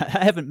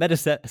haven't met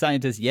a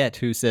scientist yet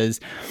who says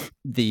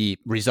the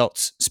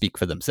results speak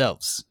for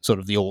themselves, sort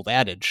of the old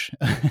adage.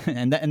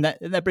 and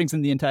that brings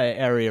in the entire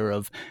area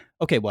of,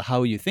 okay, well, how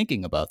are you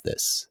thinking about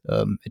this?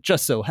 It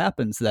just so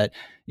happens that,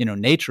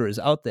 nature is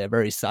out there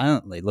very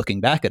silently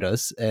looking back at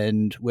us,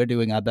 and we're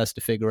doing our best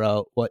to figure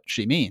out what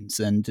she means.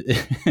 And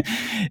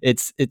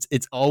it's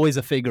always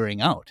a figuring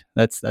out.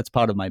 That's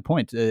part of my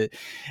point. The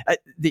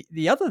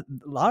other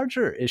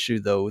larger issue,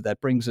 though,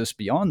 that brings us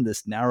beyond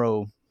this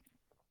narrow,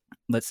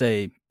 let's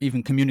say,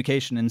 even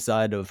communication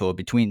inside of or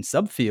between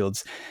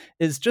subfields,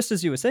 is just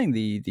as you were saying,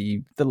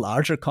 the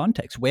larger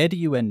context. Where do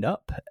you end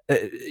up,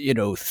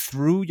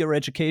 through your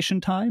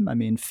education time? I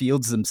mean,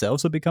 fields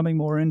themselves are becoming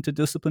more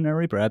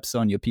interdisciplinary. Perhaps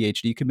on your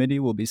PhD committee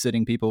will be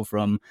sitting people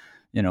from,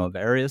 a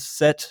various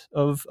set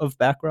of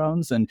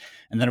backgrounds. And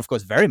then, of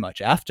course, very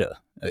much after,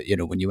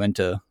 when you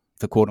enter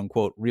the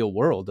quote-unquote real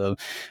world.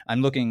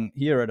 I'm looking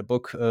here at a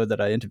book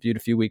that I interviewed a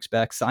few weeks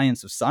back,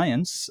 Science of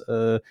Science,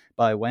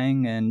 by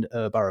Wang and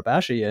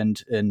Barabashi,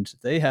 and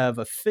they have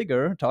a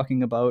figure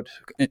talking about,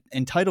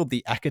 entitled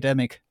The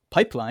Academic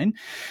Pipeline,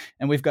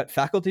 and we've got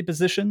faculty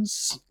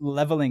positions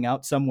leveling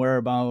out somewhere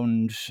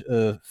around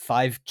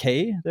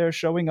 5K they're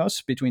showing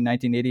us between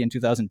 1980 and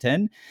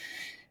 2010,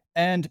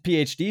 and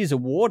PhDs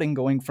awarding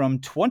going from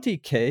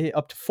 20K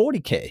up to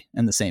 40K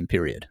in the same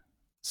period.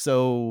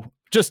 So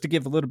just to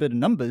give a little bit of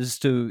numbers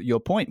to your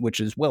point, which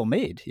is well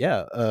made,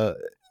 you're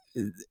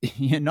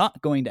not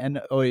going to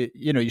end, or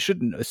you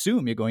shouldn't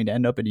assume you're going to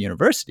end up at a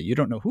university. You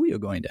don't know who you're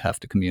going to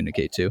have to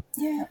communicate to.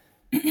 Yeah,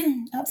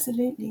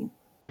 absolutely.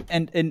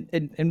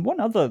 And one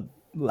other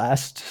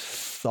last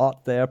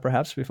thought there,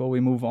 perhaps, before we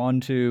move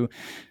on to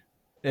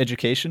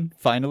education,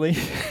 finally.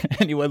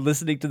 Anyone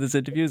listening to this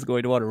interview is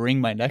going to want to wring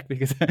my neck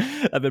because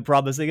I've been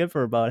promising it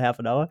for about half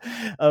an hour.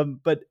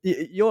 But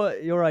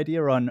your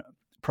idea on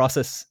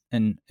process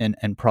and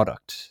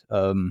product,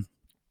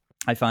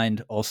 I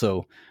find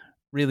also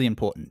really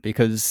important,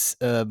 because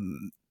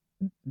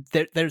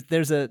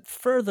there's a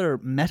further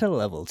meta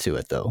level to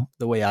it, though,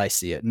 the way I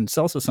see it, and it's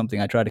also something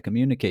I try to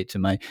communicate to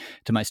my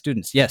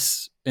students.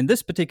 Yes, in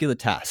this particular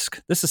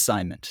task, this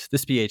assignment,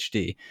 this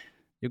PhD,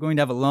 you're going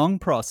to have a long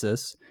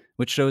process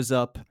which shows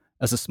up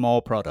as a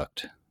small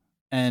product,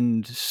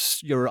 and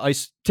your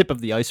tip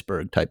of the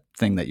iceberg type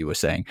thing that you were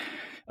saying.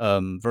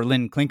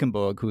 Verlyn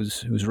Klinkenborg,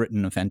 who's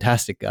written a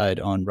fantastic guide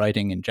on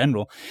writing in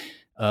general,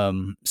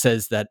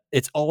 says that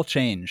it's all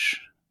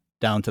change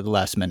down to the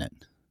last minute.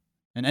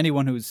 And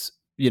anyone who's,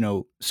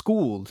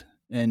 schooled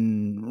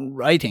in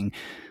writing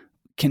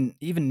can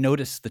even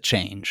notice the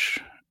change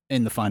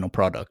in the final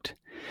product.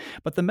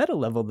 But the meta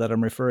level that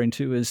I'm referring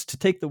to is to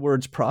take the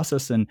words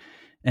process and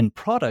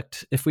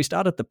product. If we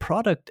start at the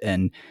product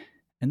end,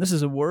 and this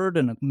is a word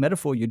and a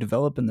metaphor you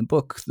develop in the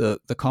book, the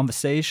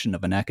conversation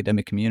of an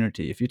academic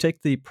community. If you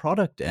take the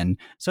product end,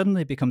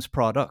 suddenly it becomes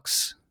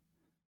products.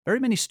 Very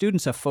many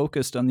students are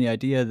focused on the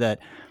idea that,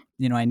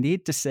 I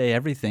need to say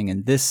everything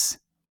in this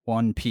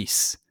one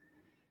piece.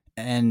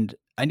 And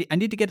I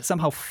need to get it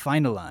somehow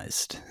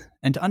finalized.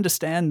 And to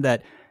understand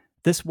that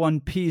this one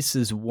piece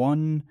is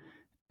 1,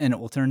 and it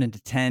will turn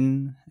into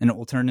 10, and it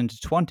will turn into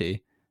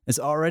 20, is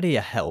already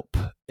a help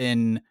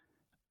in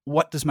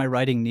what does my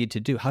writing need to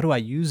do? How do I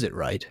use it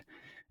right?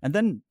 And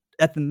then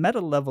at the meta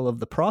level of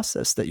the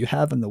process that you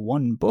have in the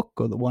one book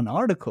or the one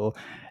article,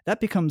 that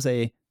becomes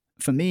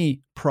for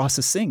me,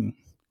 processing.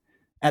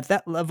 At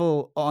that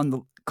level, on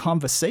the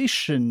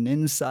conversation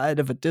inside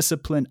of a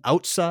discipline,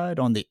 outside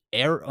on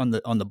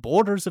the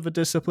borders of a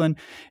discipline,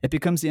 it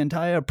becomes the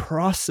entire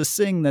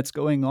processing that's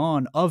going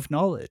on of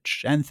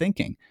knowledge and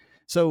thinking.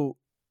 So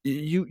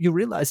you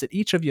realize that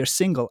each of your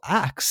single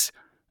acts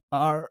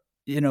are,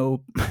 to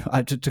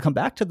come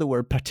back to the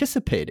word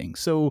participating.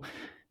 So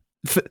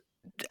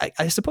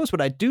I suppose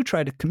what I do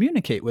try to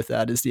communicate with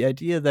that is the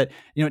idea that,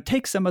 it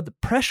takes some of the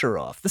pressure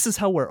off. This is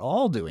how we're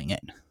all doing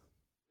it.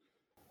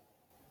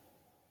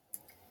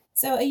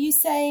 So are you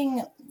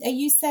saying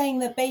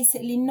that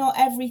basically not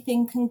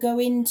everything can go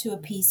into a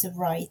piece of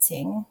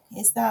writing?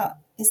 Is that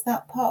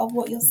part of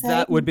what you're saying?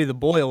 That would be the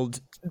boil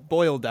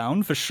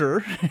down for sure.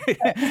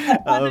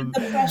 Part of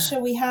the pressure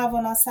we have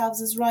on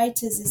ourselves as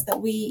writers is that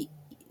we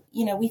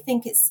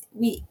think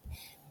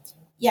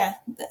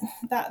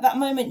that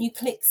moment you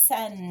click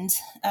send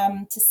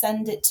to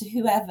send it to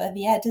whoever,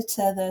 the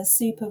editor, the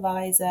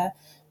supervisor,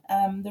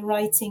 the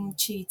writing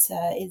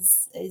tutor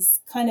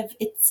is kind of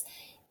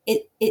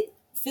it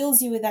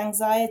fills you with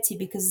anxiety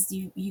because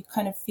you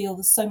kind of feel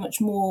there's so much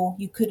more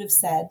you could have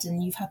said,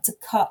 and you've had to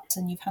cut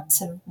and you've had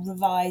to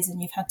revise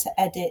and you've had to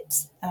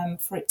edit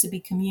for it to be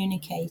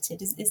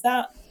communicated. Is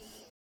that?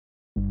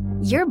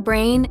 Your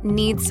brain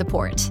needs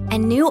support,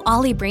 and new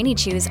Ollie Brainy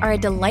Chews are a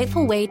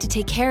delightful way to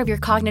take care of your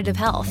cognitive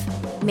health.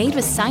 Made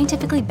with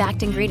scientifically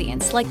backed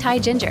ingredients like Thai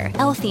ginger,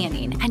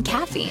 L-theanine, and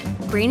caffeine,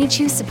 Brainy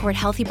Chews support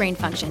healthy brain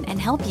function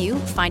and help you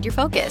find your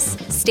focus,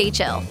 stay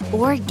chill,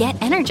 or get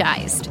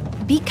energized.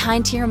 Be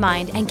kind to your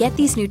mind and get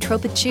these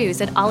nootropic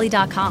chews at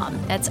ollie.com.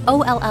 That's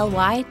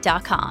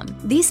OLLY.com.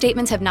 These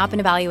statements have not been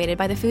evaluated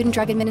by the Food and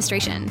Drug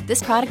Administration.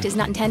 This product is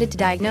not intended to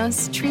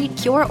diagnose, treat,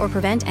 cure, or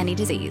prevent any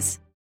disease.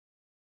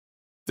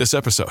 This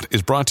episode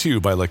is brought to you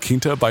by La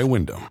Quinta by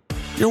Wyndham.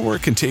 Your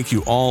work can take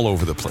you all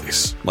over the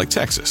place, like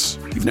Texas.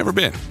 You've never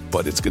been,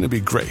 but it's going to be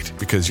great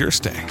because you're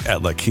staying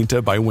at La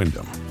Quinta by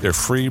Wyndham. Their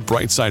free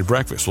Bright Side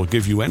breakfast will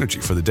give you energy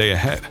for the day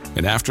ahead.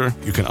 And after,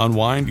 you can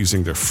unwind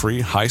using their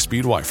free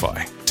high-speed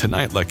Wi-Fi.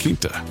 Tonight, La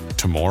Quinta.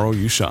 Tomorrow,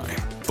 you shine.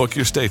 Book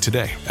your stay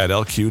today at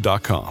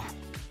LQ.com.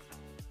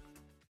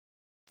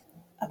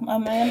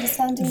 Am I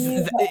understanding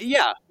you?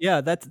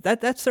 Yeah.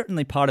 That's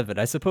certainly part of it.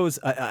 I suppose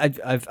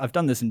I've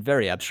done this in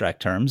very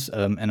abstract terms,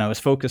 and I was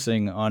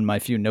focusing on my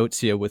few notes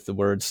here with the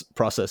words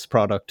process,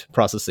 product,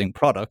 processing,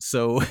 product.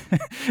 So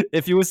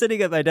if you were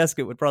sitting at my desk,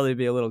 it would probably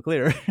be a little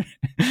clearer.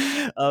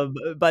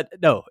 But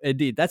no,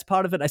 indeed, that's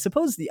part of it. I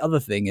suppose the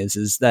other thing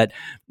is that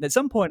at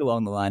some point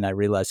along the line, I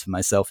realized for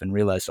myself, and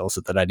realized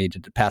also that I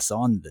needed to pass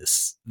on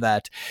this,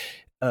 that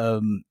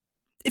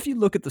if you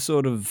look at the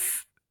sort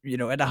of,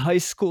 at a high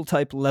school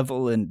type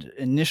level and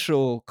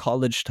initial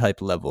college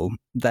type level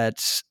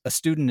that a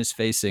student is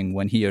facing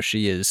when he or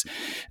she is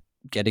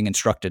getting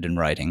instructed in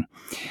writing,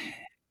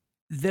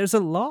 there's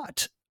a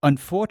lot,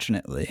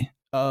 unfortunately,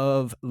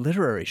 of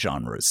literary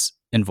genres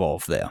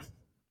involved there.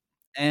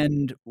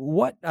 And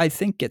what I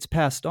think gets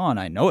passed on,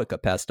 I know it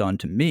got passed on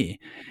to me,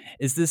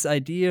 is this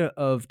idea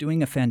of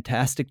doing a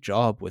fantastic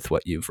job with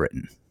what you've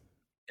written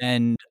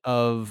and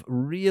of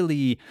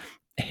really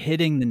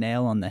hitting the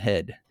nail on the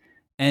head.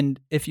 And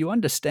if you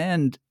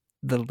understand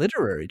the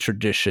literary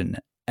tradition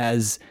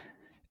as,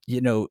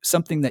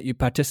 something that you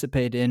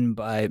participate in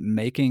by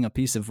making a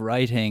piece of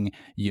writing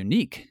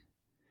unique,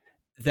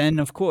 then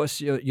of course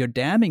you're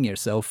damning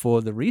yourself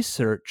for the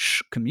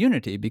research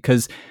community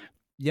because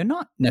you're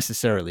not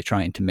necessarily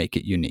trying to make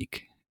it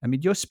unique. I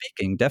mean, you're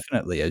speaking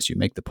definitely, as you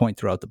make the point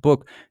throughout the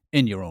book,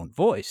 in your own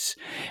voice,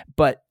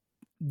 but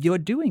you're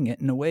doing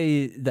it in a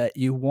way that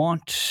you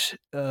want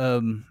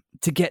to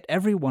get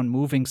everyone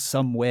moving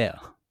somewhere.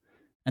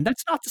 And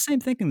that's not the same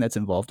thinking that's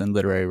involved in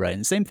literary writing.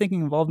 The same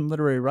thinking involved in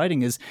literary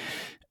writing is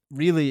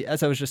really,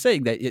 as I was just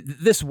saying, that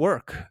this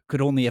work could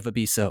only ever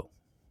be so,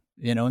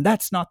 and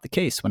that's not the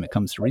case when it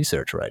comes to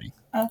research writing.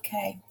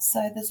 Okay,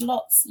 so there's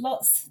lots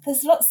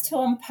to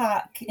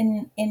unpack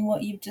in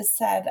what you've just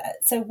said.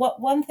 So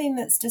one thing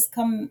that's just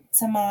come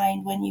to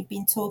mind when you've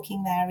been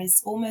talking there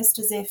is almost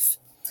as if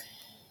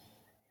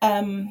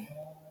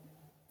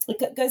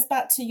it goes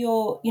back to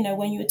your,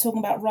 when you were talking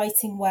about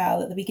writing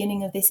well at the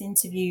beginning of this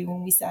interview,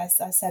 when I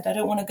said, I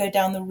don't want to go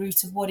down the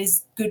route of what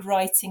is good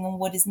writing and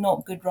what is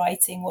not good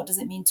writing. What does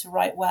it mean to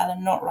write well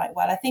and not write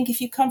well? I think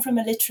if you come from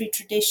a literary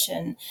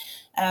tradition,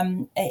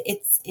 the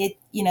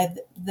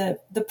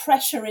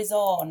pressure is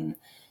on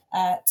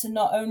to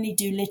not only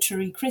do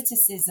literary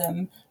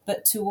criticism,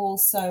 but to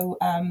also,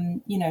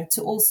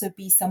 to also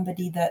be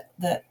somebody that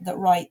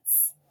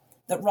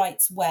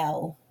writes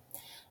well.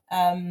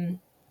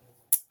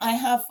 I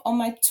have on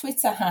my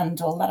Twitter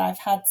handle that I've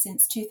had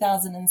since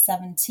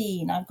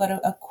 2017, I've got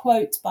a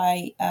quote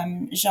by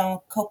Jean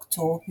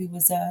Cocteau, who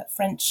was a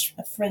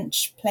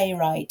French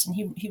playwright, and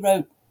he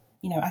wrote,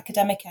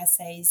 academic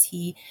essays.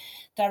 He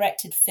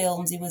directed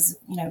films. He was,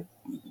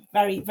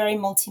 very, very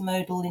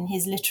multimodal in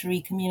his literary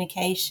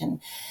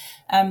communication.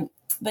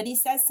 But he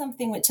says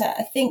something which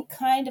I think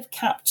kind of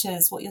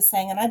captures what you're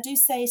saying. And I do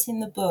say it in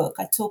the book.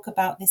 I talk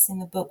about this in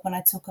the book when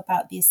I talk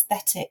about the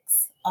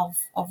aesthetics of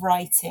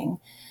writing.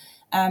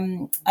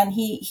 And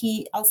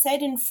I'll say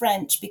it in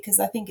French because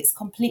I think it's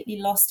completely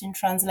lost in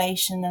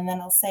translation, and then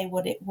I'll say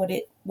what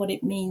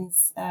it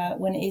means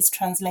when it is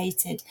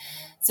translated.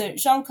 So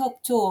Jean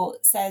Cocteau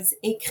says,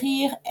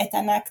 "Écrire est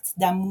un acte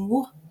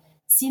d'amour.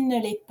 S'il ne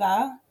l'est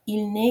pas,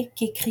 il n'est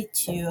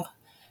qu'écriture."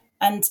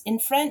 And in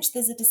French,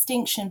 there's a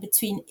distinction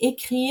between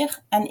écrire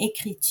and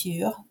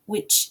écriture,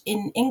 which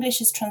in English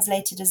is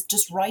translated as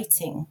just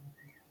writing.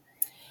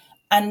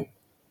 And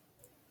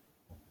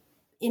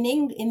in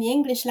the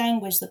English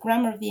language, the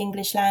grammar of the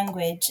English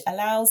language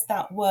allows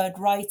that word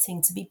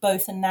writing to be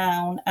both a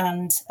noun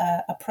and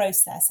a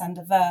process and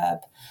a verb.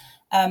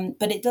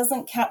 But it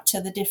doesn't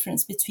capture the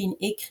difference between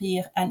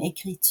écrire and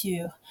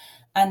écriture.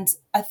 And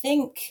I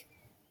think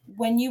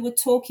when you were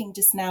talking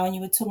just now and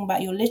you were talking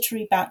about your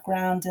literary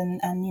background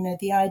and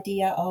the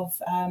idea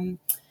of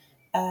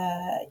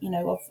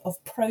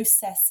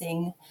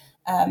processing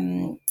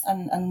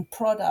and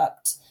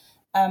product,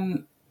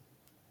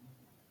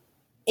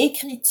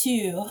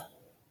 écriture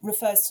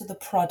refers to the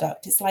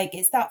product.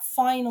 It's that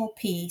final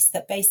piece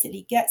that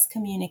basically gets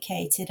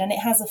communicated, and it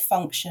has a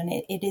function.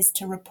 It is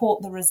to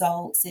report the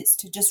results. It's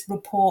to just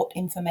report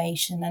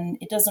information, and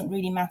it doesn't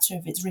really matter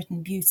if it's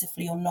written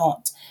beautifully or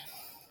not.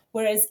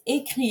 Whereas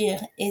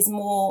écrire is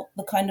more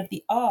the kind of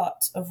the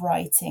art of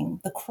writing,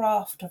 the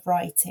craft of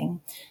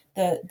writing,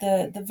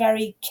 the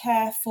very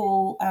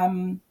careful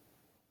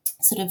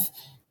sort of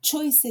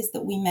choices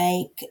that we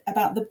make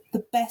about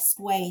the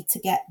best way to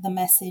get the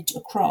message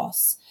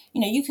across.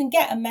 You can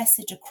get a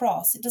message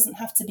across. It doesn't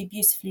have to be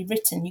beautifully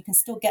written. You can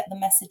still get the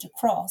message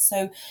across.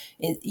 So,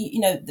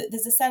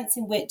 there's a sense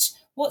in which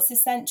what's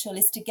essential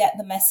is to get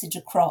the message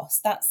across.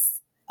 That's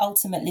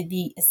ultimately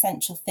the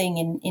essential thing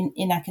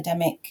in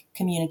academic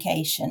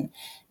communication,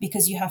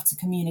 because you have to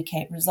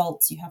communicate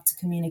results, you have to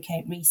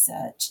communicate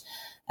research.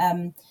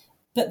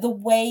 But the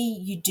way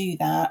you do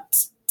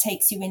that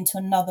takes you into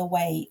another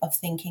way of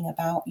thinking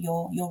about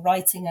your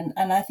writing.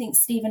 And I think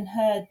Stephen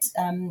Hurd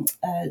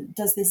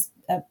does this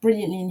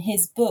brilliantly in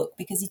his book,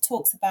 because he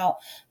talks about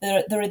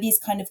there are these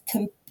kind of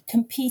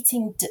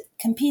competing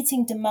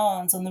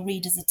demands on the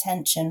reader's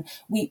attention.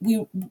 We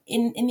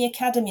in the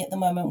academy at the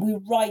moment, we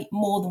write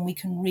more than we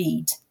can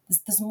read.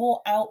 There's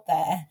more out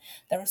there.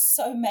 There are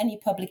so many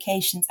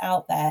publications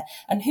out there,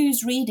 and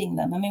who's reading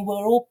them? I mean, we're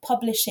all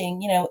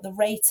publishing, at the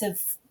rate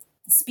of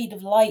the speed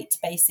of light,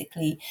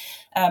 basically.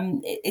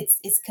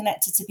 It's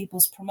connected to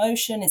people's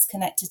promotion. It's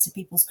connected to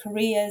people's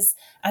careers.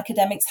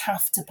 Academics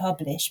have to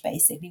publish,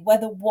 basically,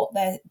 whether what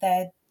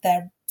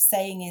they're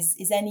saying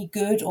is any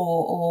good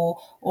or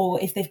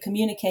if they've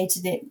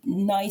communicated it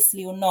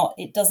nicely or not.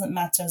 It doesn't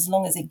matter as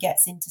long as it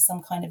gets into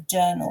some kind of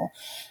journal.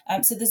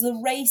 So there's a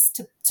race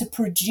to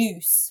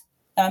produce.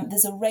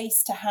 There's a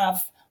race to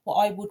have what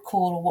I would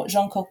call, or what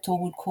Jean Cocteau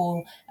would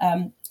call,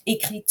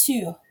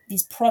 écriture,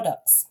 these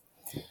products.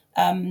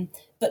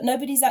 But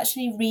nobody's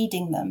actually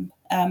reading them,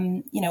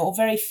 or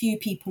very few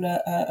people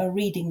are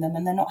reading them,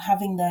 and they're not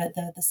having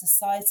the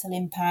societal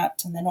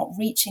impact, and they're not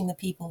reaching the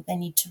people they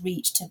need to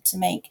reach to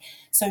make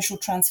social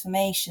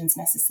transformations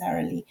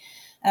necessarily.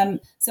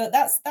 So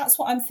that's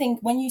what I'm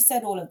thinking. When you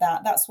said all of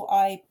that, that's what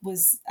I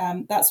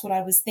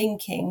was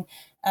thinking.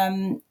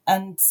 And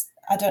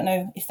I don't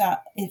know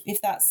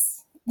if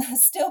that's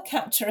still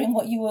capturing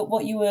what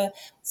you were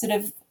sort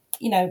of,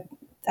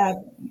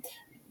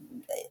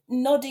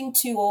 nodding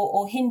to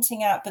or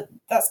hinting at, but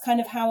that's kind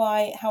of how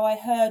I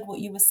heard what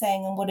you were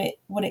saying and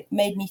what it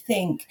made me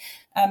think.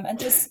 And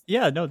just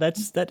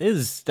that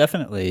is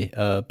definitely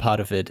part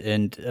of it.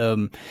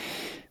 And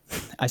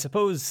I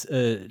suppose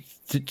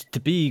to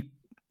be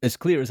as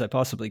clear as I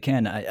possibly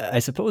can, I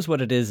suppose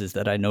what it is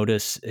that I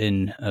notice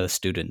in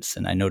students,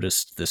 and I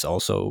noticed this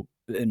also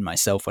in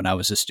myself when I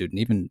was a student,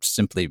 even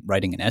simply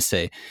writing an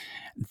essay,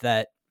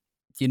 that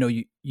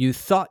you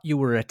thought you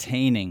were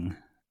attaining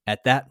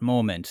at that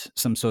moment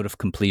some sort of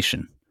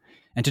completion.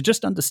 And to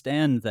just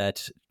understand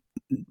that,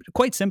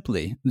 quite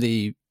simply,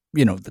 the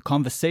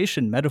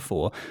conversation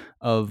metaphor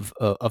of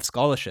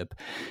scholarship,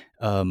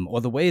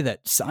 or the way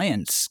that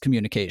science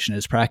communication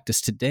is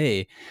practiced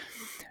today,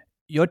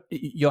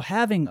 you're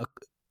having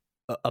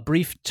a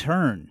brief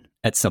turn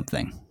at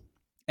something.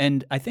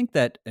 And I think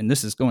that, and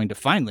this is going to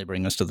finally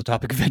bring us to the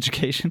topic of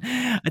education,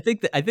 I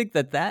think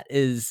that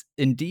is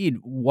indeed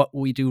what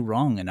we do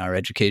wrong in our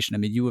education. I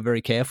mean, you were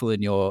very careful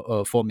in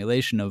your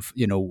formulation of,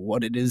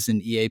 what it is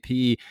in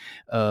EAP.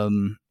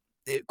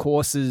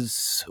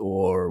 courses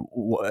or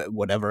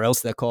whatever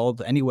else they're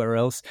called anywhere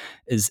else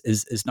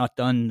is not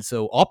done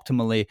so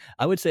optimally,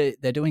 I would say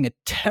they're doing a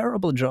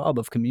terrible job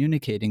of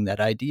communicating that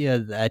idea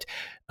that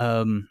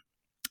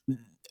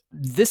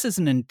this is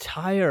an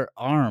entire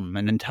arm,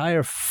 an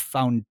entire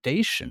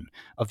foundation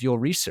of your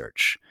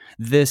research,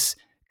 this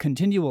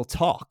continual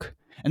talk.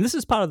 And this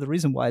is part of the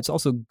reason why it's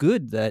also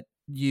good that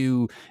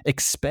you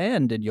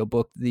expand in your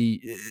book the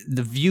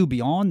view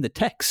beyond the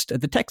text.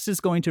 The text is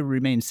going to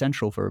remain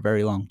central for a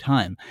very long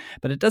time,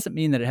 but it doesn't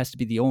mean that it has to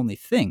be the only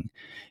thing.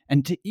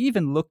 And to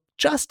even look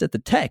just at the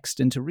text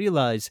and to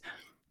realize,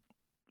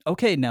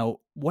 okay, now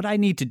what I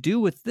need to do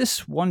with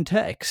this one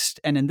text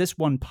and in this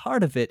one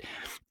part of it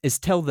is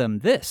tell them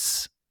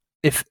this.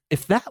 If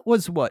that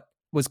was what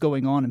was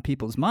going on in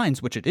people's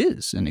minds, which it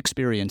is in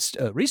experienced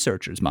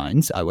researchers'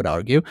 minds, I would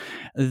argue,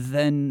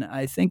 then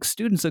I think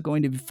students are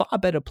going to be far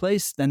better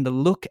placed than to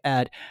look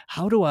at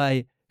how do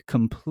I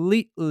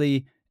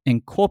completely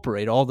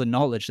incorporate all the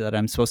knowledge that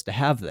I'm supposed to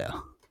have there.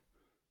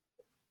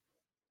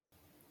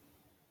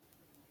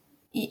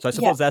 So I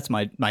suppose that's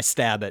my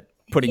stab at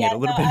putting it a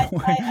little bit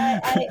more.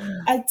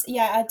 I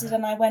did,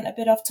 and I went a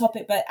bit off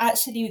topic, but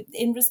actually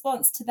in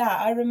response to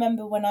that, I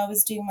remember when I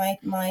was doing my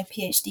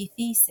PhD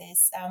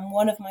thesis,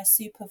 one of my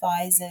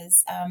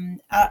supervisors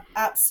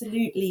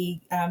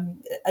absolutely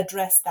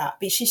addressed that.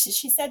 But she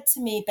said to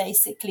me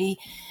basically,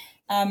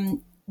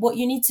 what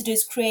you need to do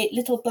is create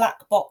little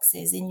black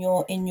boxes in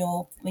your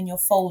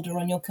folder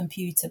on your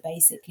computer,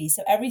 basically.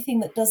 So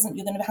everything that doesn't,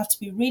 you're going to have to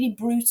be really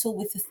brutal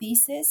with the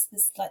thesis.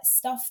 There's like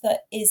stuff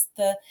that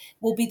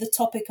will be the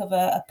topic of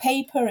a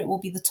paper. It will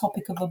be the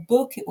topic of a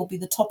book. It will be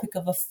the topic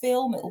of a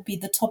film. It will be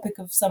the topic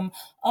of some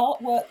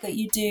artwork that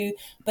you do,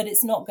 but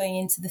it's not going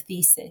into the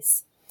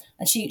thesis.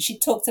 And she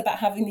talked about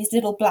having these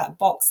little black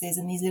boxes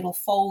and these little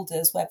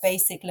folders where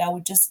basically I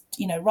would just,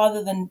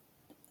 rather than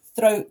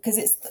because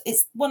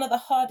it's one of the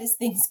hardest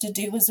things to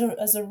do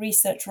as a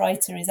research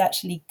writer is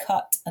actually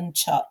cut and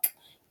chuck.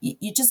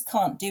 You just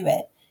can't do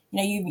it.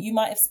 You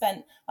might have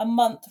spent a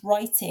month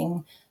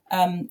writing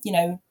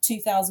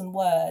 2,000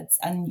 words,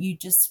 and you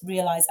just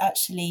realize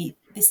actually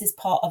this is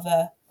part of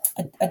a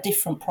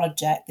different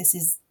project.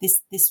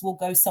 This will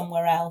go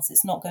somewhere else.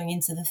 It's not going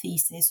into the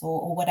thesis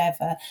or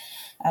whatever.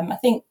 I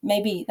think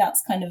maybe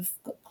that's kind of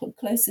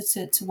closer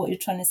to what you're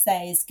trying to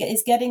say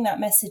is getting that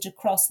message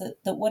across that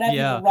whatever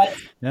you write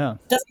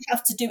doesn't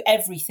have to do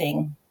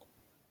everything.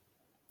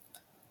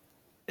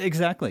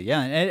 Exactly.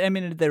 Yeah. I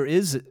mean, there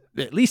is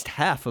at least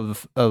half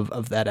of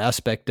that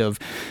aspect of,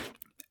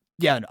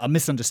 a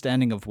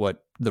misunderstanding of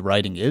what the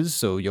writing is.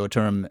 So your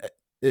term,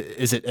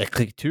 is it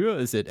écriture?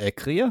 Is it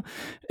écrire?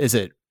 Is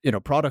it,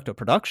 product or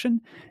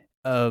production?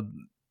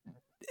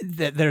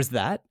 There's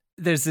that.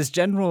 There's this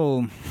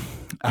general,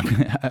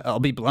 I'll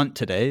be blunt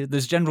today,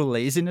 there's general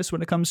laziness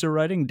when it comes to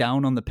writing.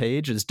 Down on the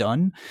page is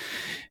done.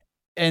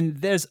 And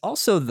there's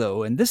also,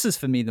 though, and this is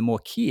for me the more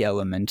key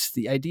element,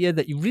 the idea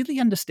that you really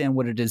understand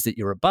what it is that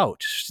you're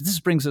about. This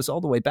brings us all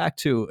the way back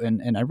to,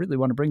 and I really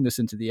want to bring this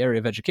into the area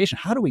of education.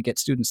 How do we get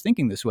students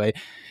thinking this way?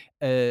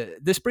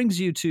 This brings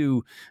you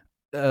to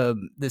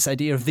this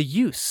idea of the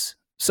use.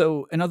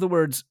 So, in other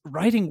words,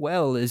 writing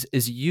well is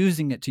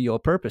using it to your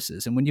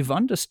purposes. And when you've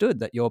understood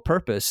that your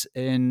purpose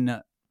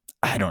in,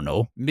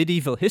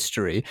 medieval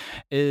history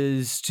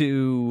is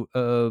to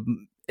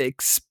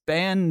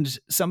expand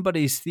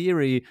somebody's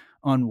theory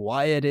on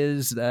why it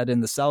is that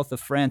in the south of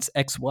France,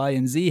 X, Y,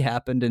 and Z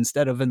happened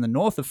instead of in the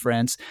north of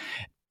France,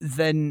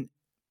 then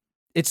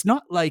it's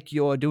not like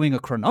you're doing a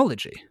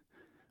chronology.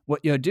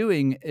 What you're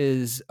doing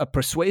is a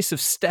persuasive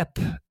step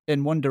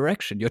in one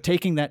direction. You're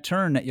taking that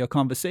turn at your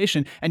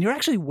conversation, and you're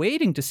actually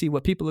waiting to see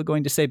what people are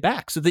going to say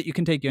back so that you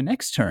can take your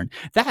next turn.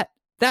 That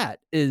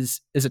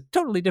is a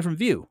totally different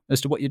view as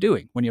to what you're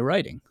doing when you're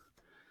writing.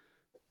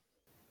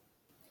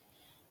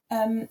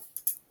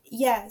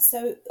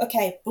 So,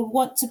 okay, we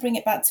want to bring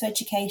it back to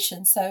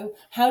education. So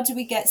how do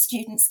we get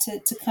students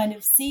to kind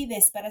of see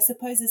this? But I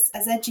suppose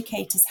as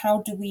educators,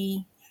 how do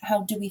we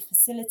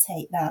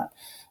facilitate that?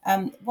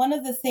 One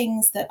of the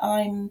things that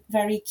I'm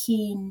very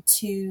keen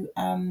to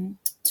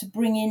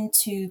bring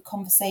into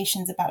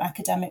conversations about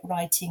academic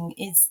writing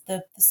is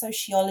the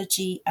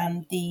sociology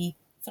and the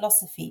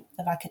philosophy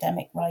of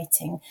academic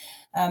writing.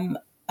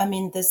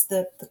 There's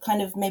the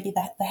kind of maybe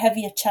the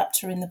heavier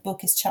chapter in the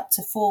book is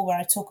chapter 4, where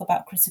I talk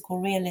about critical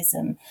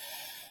realism.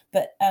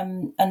 But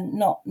and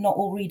not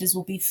all readers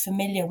will be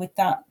familiar with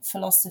that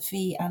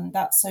philosophy and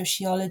that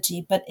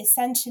sociology. But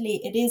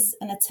essentially, it is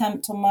an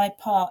attempt on my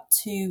part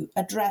to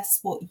address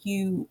what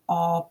you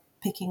are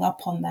picking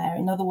up on there.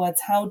 In other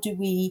words, how do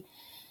we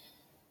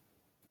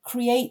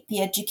create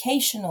the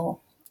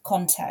educational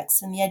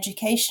context and the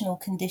educational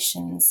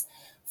conditions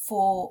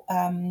for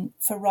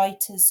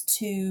writers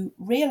to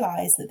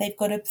realize that they've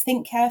got to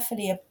think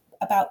carefully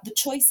about the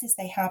choices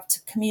they have to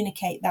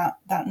communicate that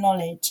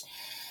knowledge.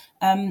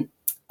 And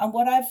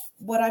what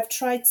I've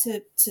tried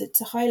to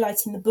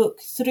highlight in the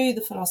book through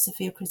the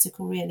philosophy of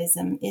critical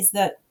realism is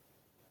that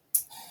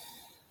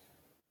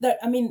there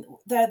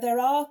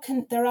are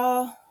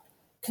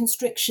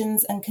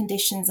constrictions and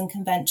conditions and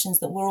conventions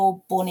that we're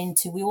all born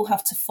into. We all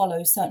have to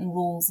follow certain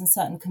rules and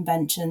certain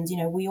conventions. You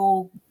know, we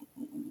all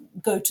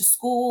go to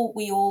school,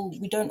 we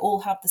don't all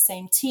have the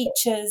same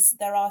teachers.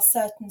 There are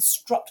certain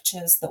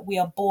structures that we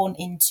are born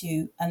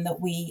into and that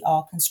we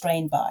are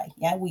constrained by.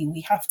 Yeah,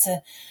 we have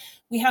to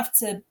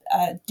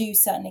do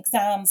certain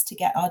exams to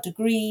get our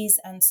degrees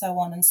and so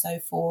on and so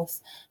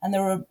forth. And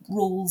there are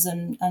rules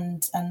and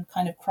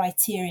kind of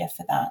criteria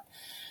for that.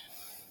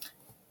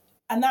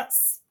 And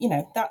that's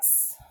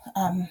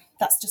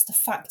just a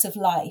fact of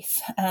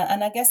life.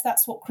 And I guess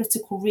that's what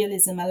critical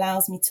realism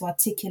allows me to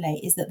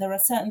articulate, is that there are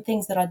certain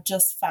things that are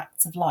just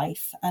facts of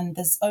life, and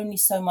there's only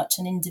so much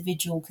an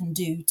individual can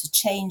do to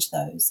change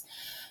those.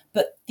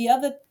 But the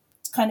other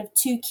kind of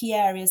two key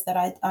areas that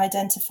I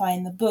identify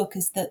in the book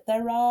is that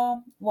there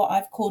are what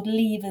I've called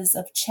levers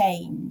of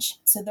change.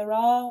 So there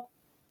are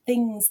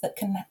things that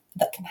can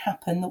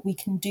happen that we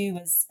can do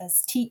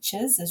as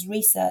teachers, as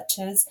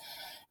researchers,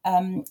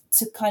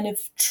 to kind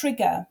of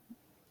trigger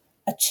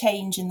a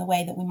change in the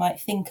way that we might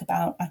think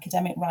about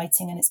academic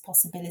writing and its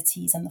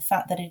possibilities, and the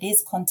fact that it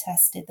is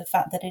contested, the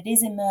fact that it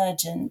is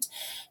emergent.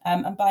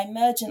 And by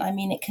emergent, I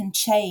mean it can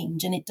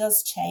change, and it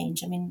does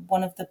change. I mean,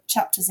 one of the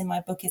chapters in my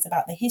book is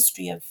about the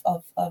history of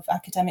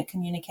academic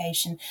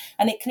communication,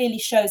 and it clearly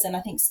shows, and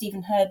I think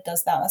Stephen Hurd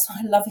does that. That's why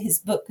I love his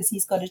book, because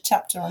he's got a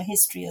chapter on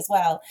history as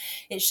well.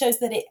 It shows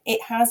that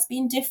it has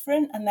been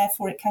different, and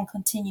therefore it can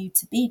continue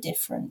to be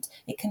different.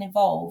 It can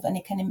evolve, and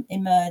it can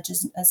emerge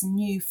as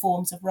new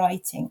forms of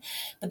writing.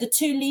 But the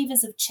two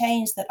levers of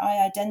change that I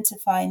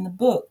identify in the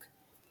book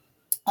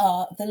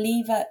are the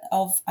lever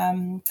of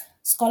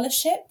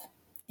scholarship.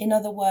 In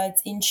other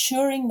words,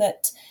 ensuring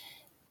that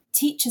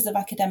teachers of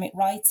academic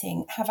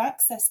writing have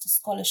access to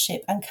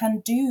scholarship and can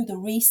do the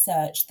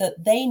research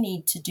that they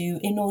need to do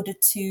in order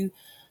to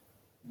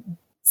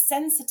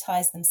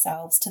sensitize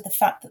themselves to the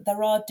fact that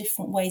there are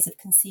different ways of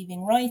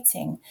conceiving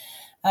writing.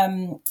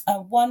 For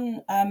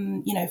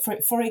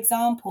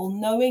example,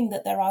 knowing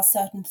that there are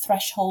certain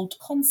threshold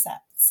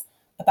concepts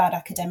about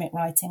academic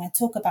writing. I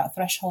talk about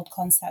threshold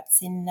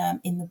concepts in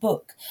the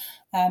book.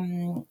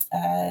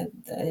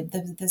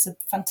 There's a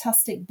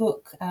fantastic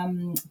book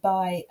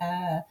by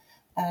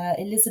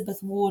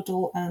Elizabeth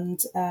Wardle and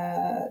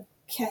Adler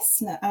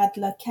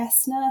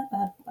Kessner.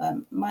 I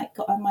might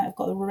have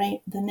got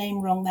the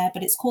name wrong there,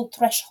 but it's called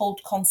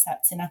Threshold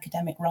Concepts in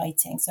Academic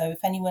Writing. So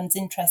if anyone's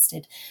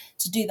interested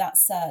to do that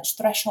search,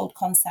 Threshold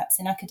Concepts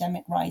in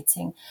Academic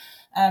Writing.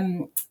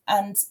 And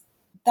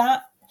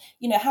that,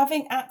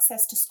 having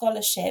access to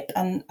scholarship,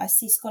 and I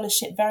see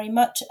scholarship very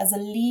much as a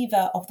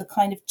lever of the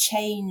kind of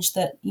change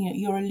that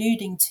you're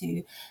alluding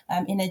to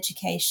in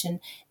education.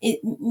 It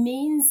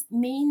means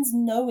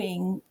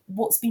knowing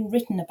what's been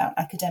written about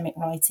academic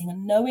writing,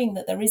 and knowing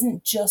that there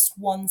isn't just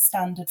one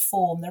standard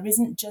form, there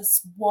isn't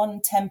just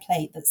one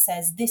template that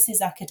says this is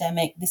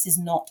academic, this is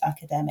not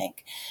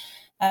academic.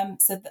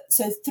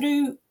 So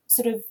through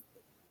sort of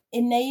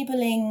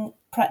enabling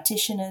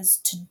practitioners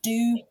to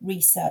do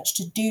research,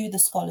 to do the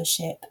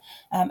scholarship,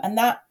 and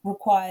that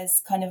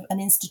requires kind of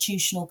an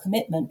institutional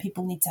commitment.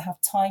 People need to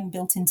have time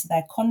built into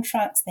their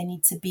contracts. They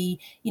need to be,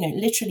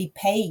 literally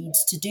paid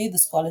to do the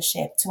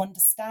scholarship, to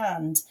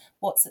understand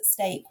what's at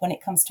stake when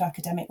it comes to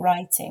academic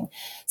writing.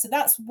 So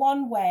that's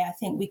one way I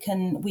think we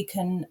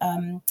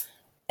can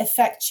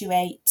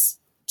effectuate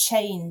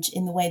change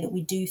in the way that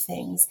we do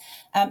things.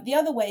 The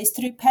other way is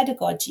through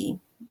pedagogy.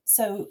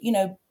 So,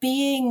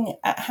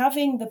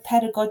 having the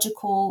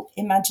pedagogical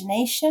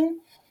imagination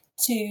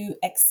to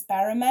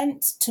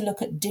experiment, to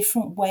look at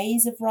different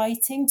ways of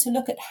writing, to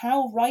look at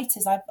how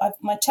writers,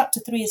 my chapter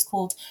 3 is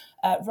called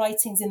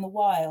Writings in the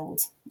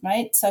Wild,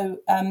 right? So,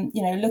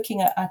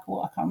 looking at, I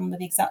can't remember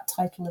the exact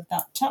title of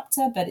that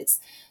chapter, but it's,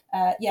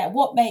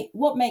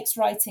 what makes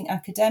writing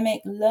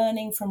academic,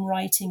 learning from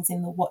writings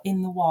in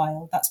the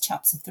wild. That's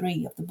chapter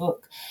 3 of the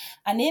book.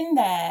 And in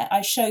there,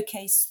 I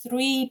showcase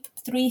three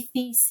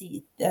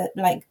theses,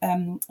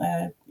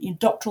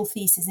 doctoral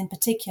theses in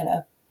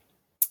particular,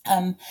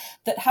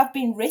 that have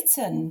been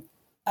written.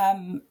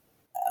 And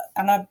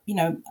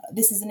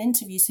this is an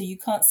interview, so you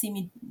can't see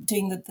me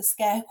doing the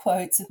scare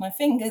quotes with my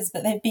fingers,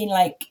 but they've been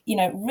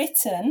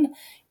written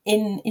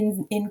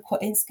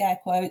in scare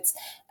quotes,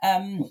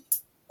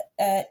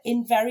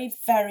 in very,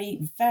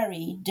 very,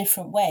 very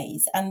different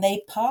ways, and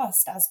they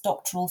passed as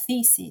doctoral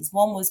theses.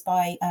 One was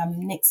by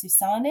Nick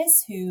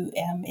Sousanis, who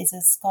is a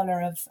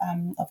scholar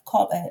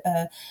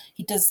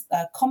he does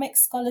comic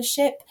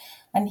scholarship,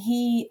 and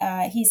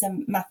he's a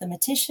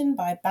mathematician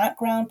by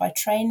background, by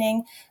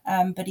training,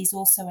 but he's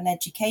also an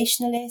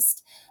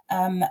educationalist,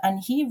 and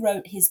he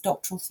wrote his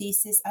doctoral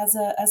thesis as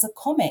a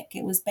comic.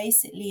 It was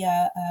basically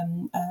a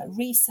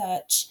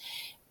research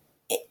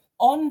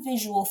on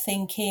visual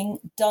thinking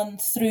done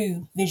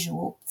through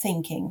visual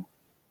thinking.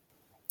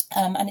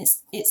 And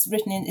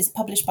it's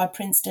published by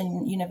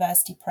Princeton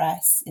University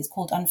Press. It's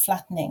called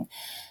Unflattening.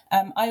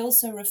 I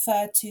also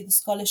refer to the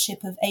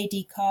scholarship of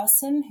A.D.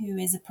 Carson, who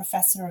is a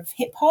professor of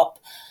hip hop.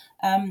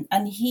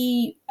 And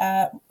he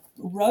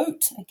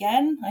wrote,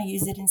 again, I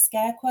use it in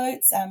scare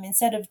quotes,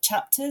 instead of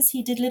chapters,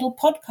 he did little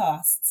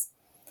podcasts.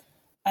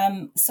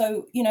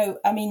 So, your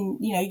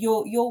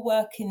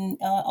work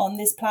on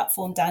this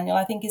platform, Daniel,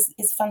 I think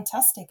is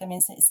fantastic. I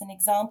mean, it's an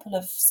example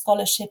of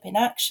scholarship in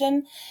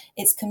action.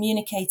 It's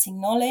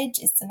communicating knowledge.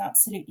 It's an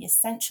absolutely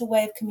essential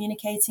way of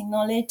communicating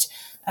knowledge.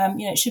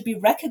 It should be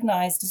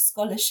recognized as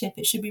scholarship.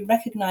 It should be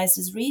recognized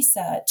as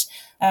research,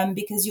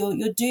 because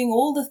you're doing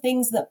all the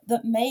things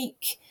that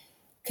make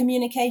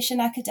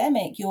communication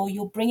academic.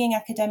 You're bringing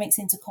academics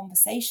into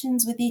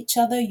conversations with each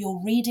other.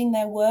 You're reading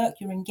their work.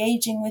 You're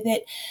engaging with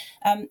it.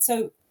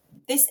 So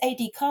this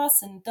A.D.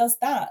 Carson does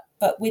that,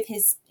 but with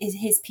his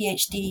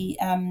PhD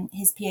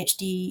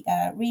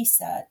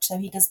research. So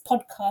he does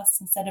podcasts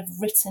instead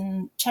of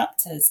written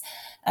chapters.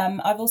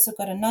 I've also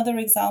got another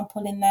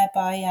example in there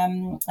by a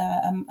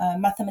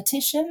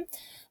mathematician,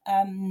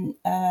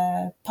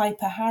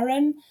 Piper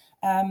Harron.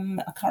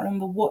 I can't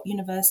remember what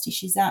university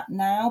she's at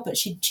now, but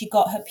she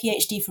got her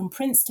PhD from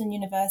Princeton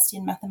University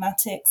in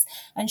mathematics,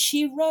 and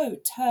she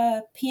wrote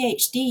her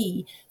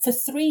PhD for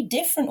 3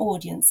 different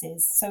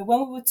audiences. So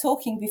when we were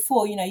talking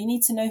before, you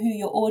need to know who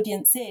your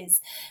audience is.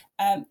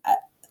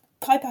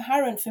 Piper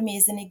Harron, for me,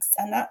 is an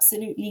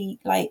absolutely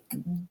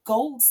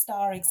gold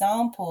star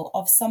example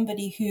of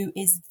somebody who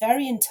is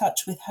very in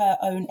touch with her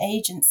own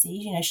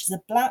agency. She's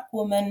a Black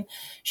woman.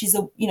 She's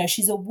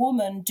a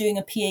woman doing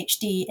a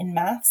PhD in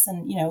maths,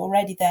 and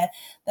already there's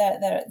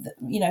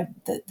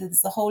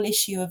the whole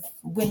issue of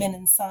women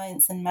in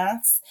science and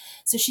maths.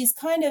 So she's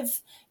kind of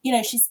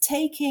she's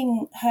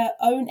taking her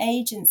own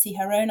agency,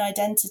 her own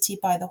identity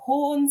by the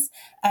horns,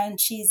 and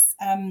she's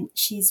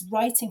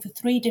writing for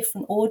 3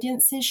 different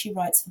audiences. She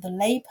writes for the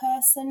lay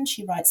person,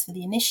 she writes for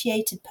the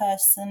initiated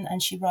person,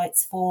 and she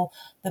writes for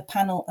the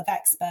panel of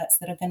experts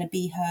that are going to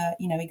be her,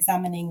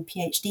 examining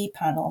PhD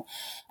panel.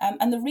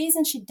 And the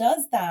reason she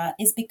does that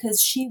is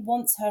because she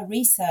wants her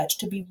research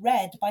to be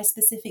read by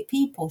specific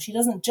people. She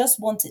doesn't just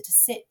want it to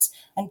sit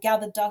and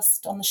gather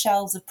dust on the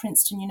shelves of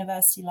Princeton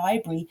University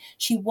Library.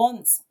 She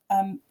wants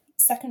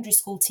secondary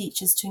school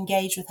teachers to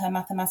engage with her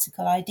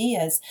mathematical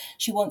ideas.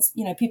 She wants,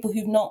 people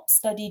who've not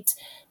studied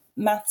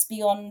maths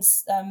beyond,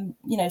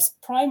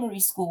 primary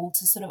school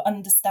to sort of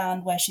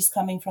understand where she's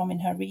coming from in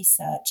her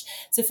research.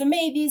 So for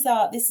me, these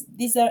are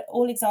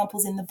all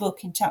examples in the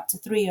book in chapter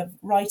 3 of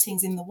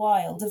writings in the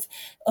wild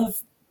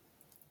of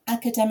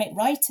academic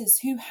writers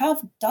who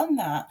have done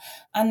that.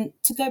 And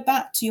to go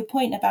back to your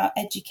point about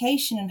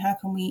education and how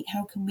can we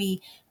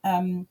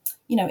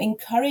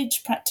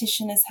encourage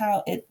practitioners,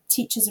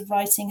 teachers of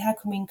writing, how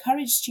can we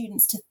encourage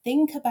students to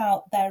think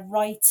about their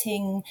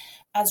writing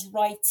as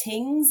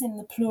writings in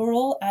the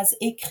plural, as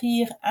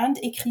écrire and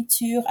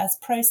écriture, as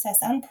process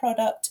and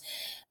product,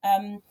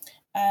 and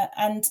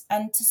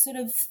to sort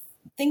of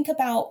think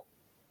about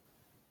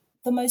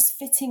the most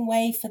fitting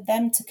way for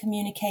them to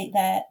communicate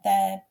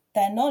their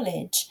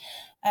knowledge.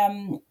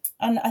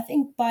 And I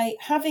think by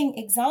having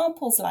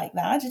examples like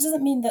that, it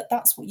doesn't mean that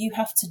that's what you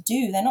have to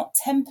do. They're not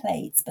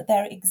templates, but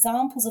they're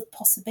examples of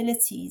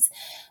possibilities.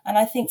 And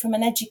I think from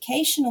an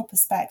educational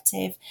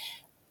perspective,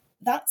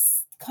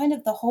 that's kind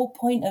of the whole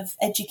point of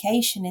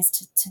education, is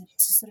to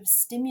sort of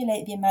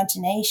stimulate the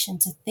imagination,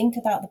 to think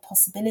about the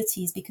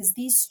possibilities, because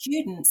these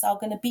students are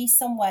going to be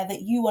somewhere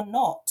that you are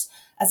not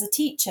as a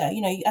teacher.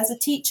 As a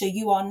teacher,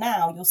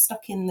 you're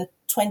stuck in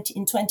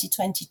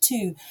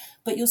 2022,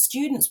 but your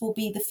students will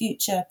be the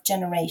future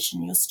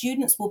generation. Your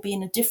students will be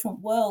in a different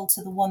world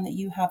to the one that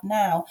you have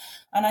now.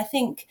 And I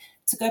think,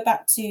 to go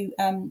back to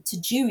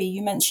Dewey,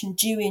 you mentioned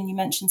Dewey, and you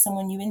mentioned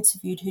someone you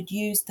interviewed who'd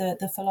used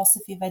the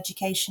philosophy of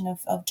education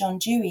of John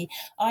Dewey.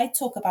 I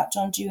talk about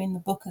John Dewey in the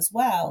book as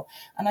well,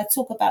 and I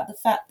talk about the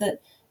fact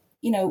that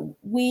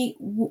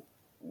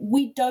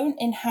we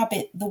don't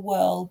inhabit the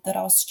world that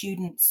our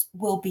students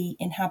will be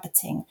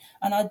inhabiting,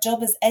 and our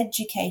job as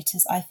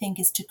educators, I think,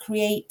 is to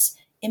create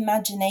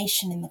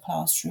imagination in the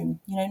classroom,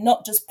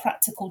 not just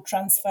practical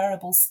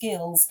transferable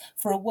skills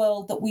for a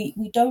world that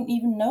we don't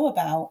even know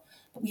about.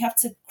 But we have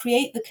to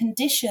create the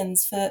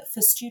conditions for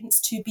students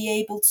to be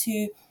able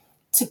to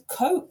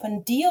cope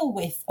and deal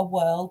with a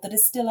world that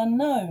is still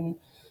unknown.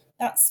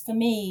 That's, for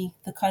me,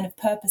 the kind of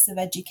purpose of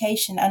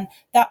education. And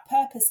that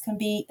purpose can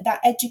be, that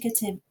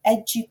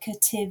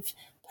educative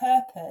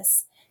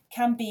purpose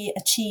can be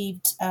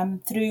achieved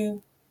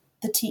through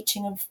the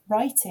teaching of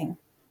writing.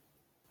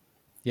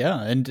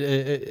 Yeah, and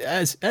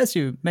as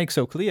you make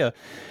so clear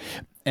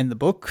in the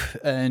book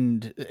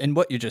and in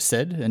what you just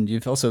said, and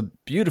you've also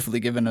beautifully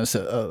given us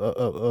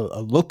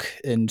a look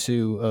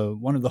into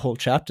one of the whole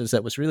chapters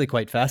that was really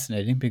quite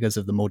fascinating because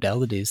of the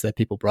modalities that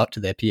people brought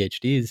to their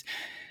PhDs,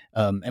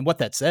 and what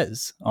that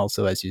says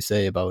also, as you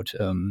say, about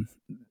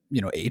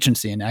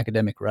agency in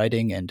academic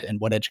writing and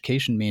what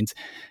education means.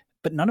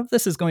 But none of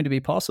this is going to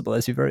be possible,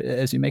 as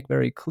you make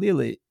very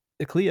clear,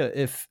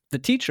 if the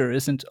teacher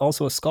isn't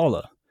also a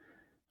scholar,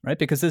 right?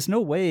 Because there's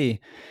no way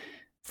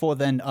for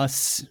then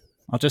us,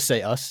 I'll just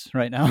say us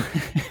right now.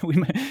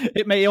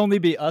 It may only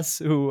be us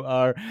who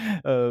are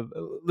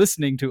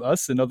listening to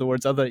us. In other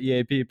words, other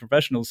EAP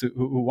professionals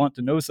who want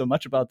to know so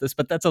much about this.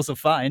 But that's also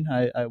fine.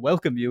 I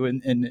welcome you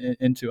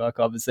into our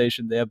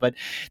conversation there. But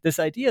this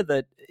idea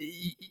that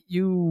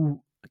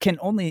you can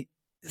only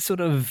sort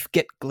of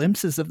get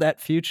glimpses of that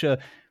future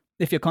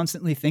if you're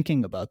constantly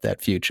thinking about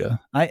that future.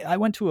 I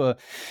went to a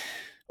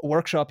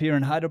workshop here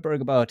in Heidelberg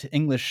about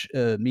English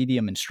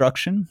medium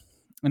instruction,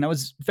 and I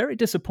was very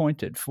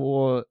disappointed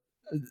for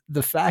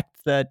the fact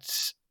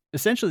that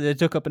essentially they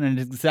took up an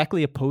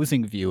exactly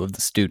opposing view of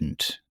the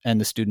student and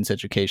the student's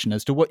education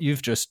as to what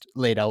you've just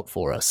laid out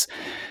for us.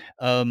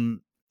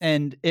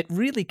 And it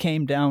really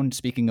came down,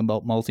 speaking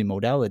about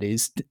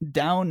multimodalities,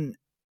 down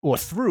or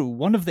through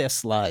one of their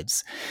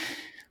slides.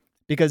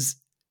 Because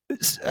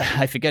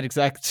I forget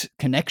exact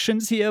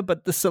connections here,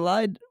 but the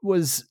slide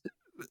was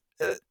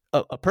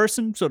a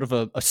person, sort of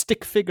a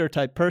stick figure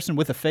type person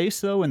with a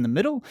face, though, in the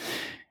middle.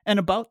 And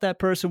about that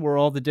person were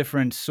all the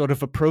different sort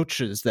of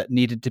approaches that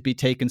needed to be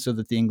taken so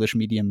that the English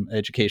medium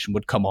education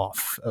would come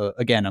off.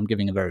 Again, I'm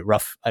giving a very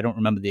rough, I don't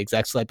remember the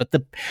exact slide, but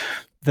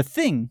the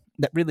thing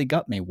that really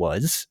got me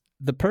was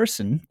the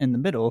person in the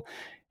middle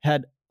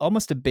had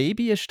almost a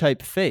babyish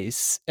type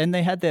face, and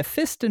they had their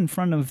fist in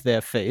front of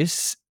their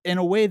face in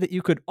a way that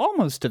you could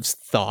almost have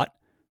thought,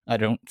 I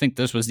don't think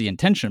this was the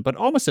intention, but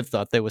almost have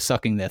thought they were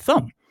sucking their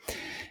thumb.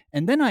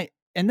 And then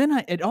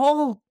it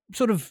all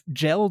sort of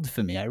gelled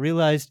for me. I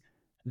realized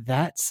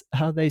that's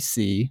how they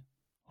see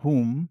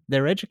whom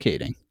they're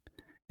educating.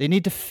 They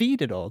need to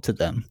feed it all to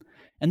them.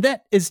 And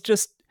that is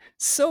just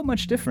so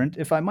much different.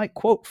 If I might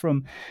quote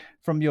from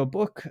your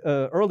book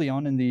early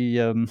on in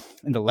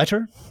the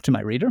letter to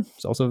my reader,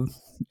 it's also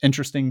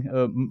interesting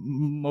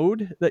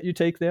mode that you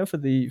take there for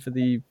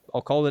the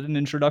I'll call it an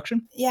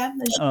introduction. Yeah,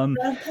 the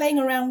genre, playing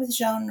around with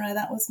genre,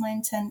 that was my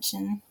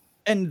intention.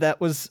 And that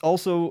was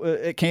also,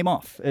 it came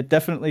off. It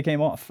definitely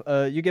came off.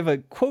 You give a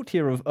quote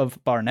here of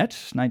Barnett,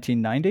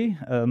 1990.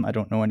 I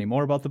don't know any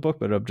more about the book,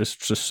 but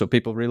just so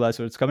people realize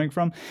where it's coming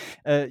from.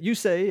 You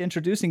say,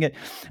 introducing it,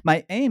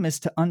 "My aim is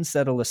to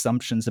unsettle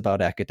assumptions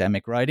about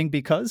academic writing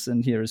because,"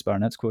 and here is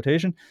Barnett's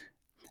quotation,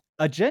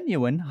 "a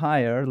genuine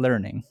higher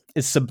learning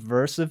is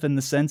subversive in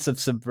the sense of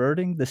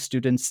subverting the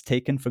student's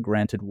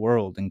taken-for-granted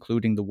world,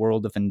 including the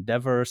world of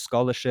endeavor,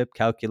 scholarship,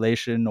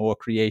 calculation, or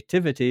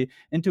creativity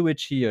into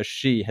which he or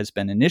she has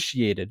been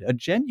initiated. A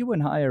genuine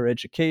higher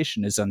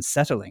education is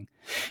unsettling.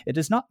 It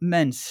is not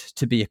meant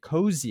to be a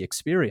cozy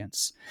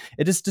experience.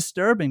 It is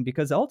disturbing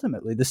because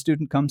ultimately the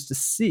student comes to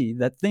see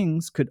that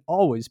things could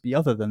always be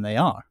other than they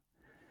are."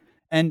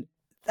 And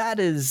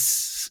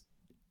that's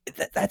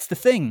the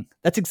thing.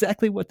 That's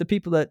exactly what the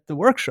people at the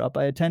workshop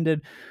I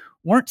attended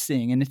weren't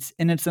seeing. And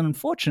it's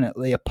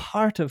unfortunately a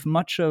part of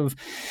much of,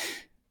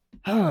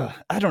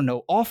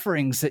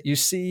 offerings that you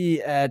see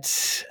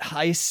at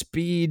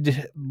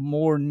high-speed,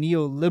 more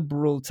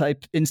neoliberal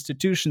type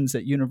institutions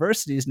at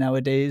universities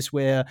nowadays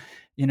where,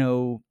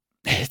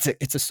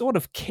 it's a sort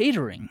of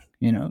catering,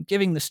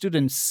 giving the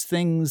students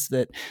things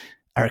that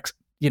are,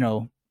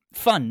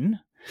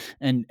 fun.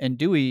 And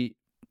Dewey,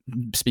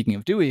 speaking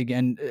of Dewey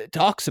again,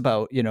 talks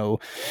about,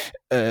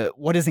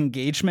 what is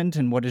engagement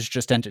and what is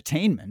just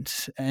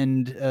entertainment.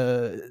 And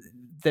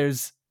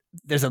there's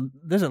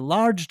a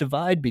large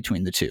divide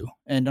between the two.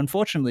 And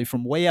unfortunately,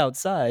 from way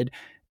outside,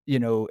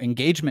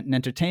 engagement and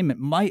entertainment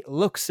might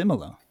look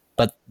similar,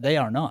 but they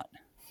are not.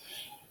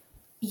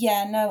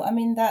 Yeah, no, I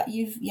mean that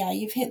you've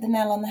hit the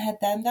nail on the head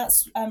there. And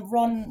that's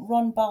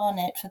Ron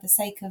Barnett, for the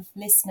sake of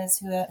listeners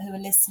who are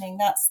listening.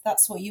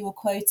 That's what you were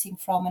quoting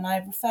from, and I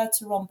refer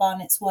to Ron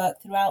Barnett's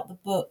work throughout the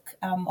book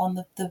on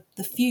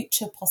the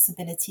future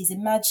possibilities,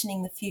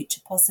 imagining the future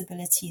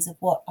possibilities of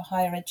what a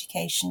higher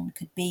education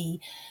could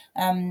be.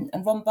 And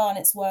Ron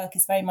Barnett's work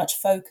is very much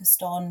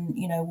focused on,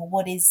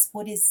 what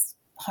is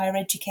higher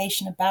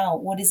education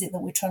about? What is it that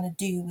we're trying to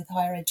do with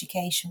higher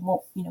education?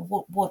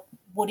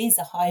 What is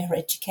a higher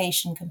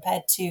education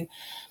compared to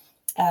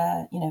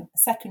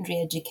secondary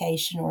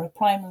education or a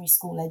primary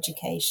school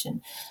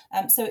education?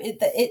 So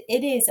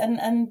it is,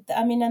 and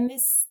I mean, and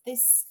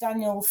this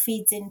Daniel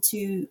feeds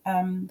into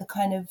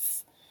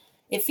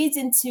feeds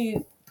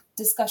into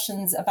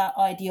discussions about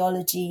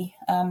ideology.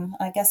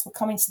 I guess we're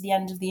coming to the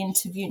end of the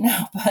interview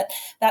now, but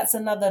that's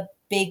another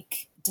big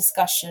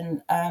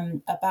discussion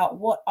about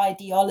what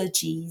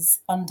ideologies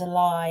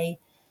underlie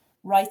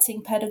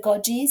writing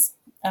pedagogies,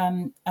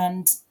 and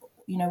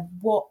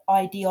what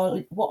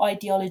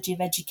ideology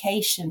of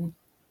education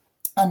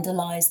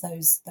underlies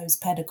those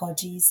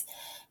pedagogies.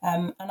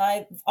 And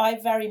I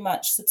very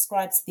much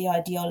subscribe to the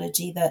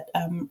ideology that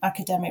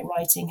academic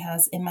writing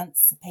has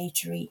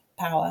emancipatory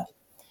power.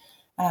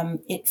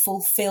 It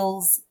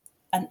fulfills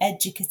an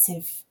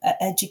educative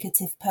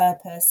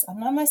purpose.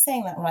 Am I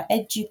saying that right?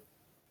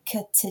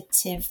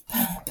 Educative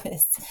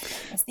purpose.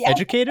 The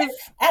educative,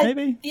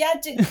 maybe? The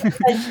adjective of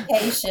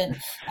education.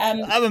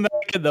 I'm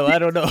American, though. I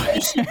don't know.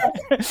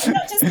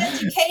 Not just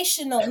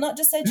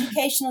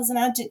educational as an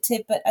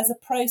adjective, but as a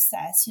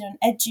process, an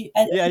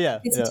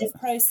educative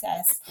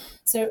process.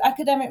 So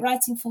academic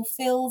writing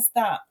fulfills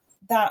that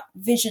that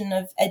vision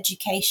of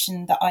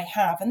education that I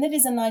have, and that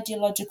is an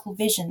ideological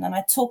vision. And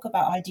I talk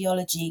about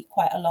ideology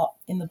quite a lot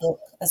in the book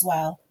as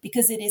well,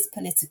 because it is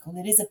political.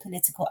 It is a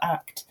political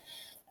act.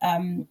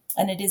 And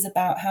it is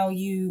about how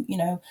you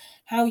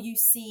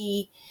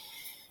see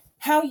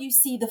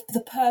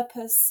the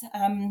purpose,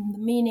 the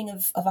meaning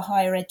of a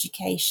higher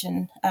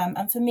education.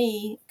 And for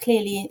me,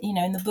 clearly,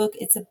 in the book,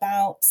 it's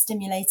about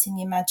stimulating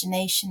the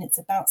imagination. It's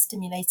about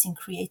stimulating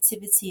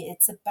creativity.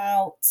 It's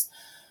about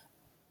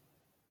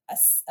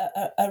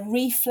a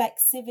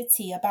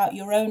reflexivity about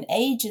your own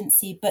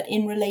agency, but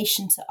in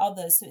relation to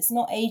others. So it's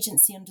not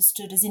agency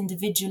understood as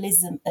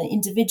individualism,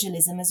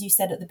 as you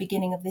said at the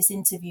beginning of this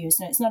interview.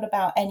 So it's not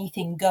about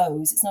anything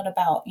goes. It's not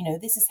about,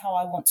 this is how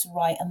I want to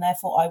write and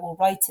therefore I will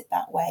write it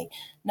that way.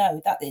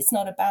 No, that it's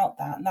not about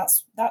that. And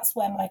that's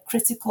where my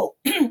critical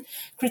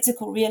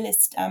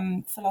realist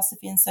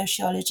philosophy and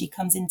sociology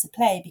comes into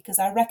play, because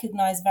I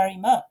recognize very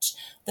much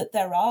that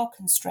there are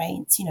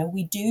constraints.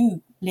 We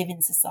do live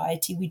in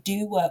society, we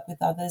do work with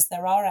others,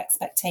 there are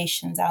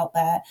expectations out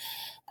there,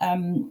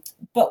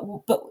 but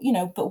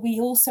we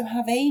also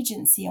have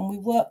agency, and we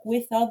work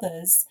with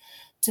others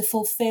to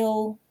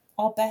fulfill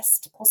our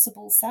best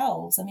possible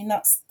selves. I mean,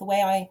 that's the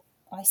way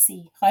I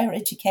see higher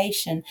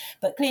education,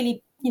 but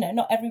clearly,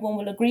 not everyone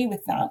will agree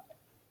with that,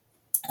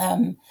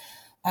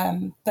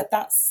 but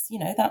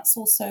that's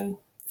also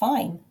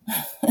fine.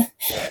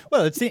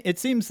 Well, it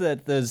seems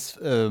that there's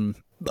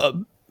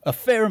a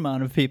fair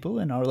amount of people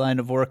in our line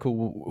of work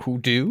who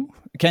do.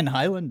 Ken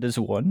Hyland is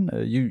one.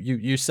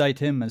 You cite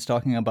him as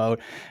talking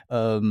about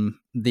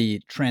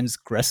the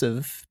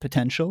transgressive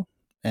potential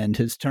and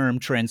his term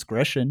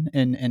transgression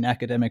in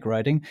academic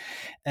writing.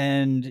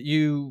 And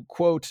you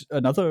quote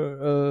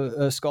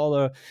another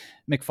scholar,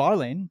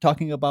 McFarlane,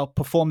 talking about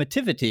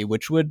performativity,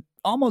 which would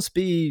almost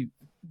be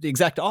the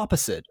exact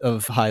opposite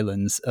of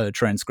Hyland's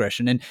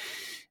transgression.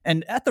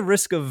 And at the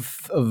risk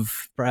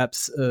of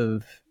perhaps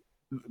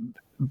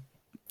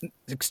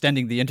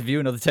extending the interview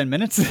another 10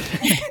 minutes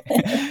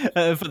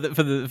for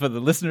the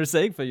listener's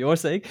sake, for your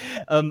sake,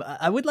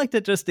 I would like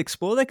to just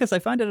explore that, because I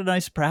find it a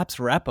nice perhaps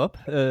wrap up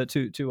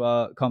to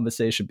our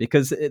conversation,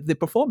 because the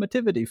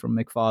performativity from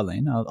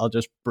McFarlane, I'll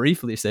just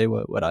briefly say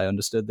what I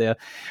understood there,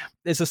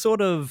 is a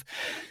sort of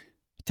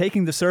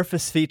taking the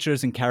surface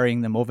features and carrying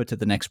them over to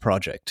the next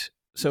project.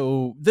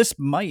 So this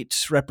might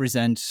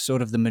represent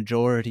sort of the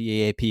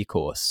majority AAP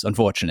course,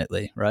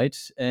 unfortunately, right?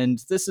 And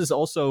this is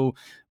also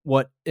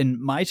what,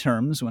 in my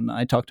terms, when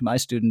I talk to my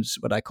students,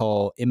 what I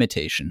call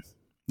imitation.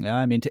 Yeah,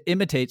 I mean, to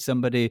imitate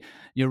somebody,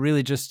 you're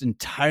really just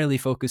entirely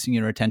focusing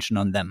your attention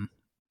on them,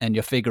 and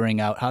you're figuring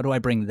out, how do I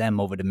bring them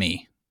over to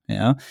me?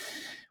 Yeah.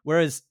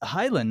 Whereas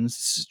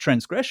Hyland's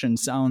transgression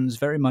sounds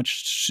very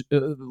much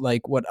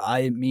like what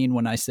I mean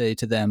when I say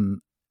to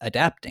them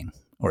adapting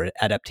or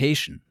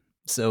adaptation.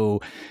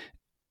 So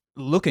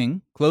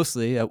looking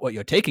closely at what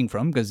you're taking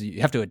from, because you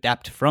have to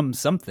adapt from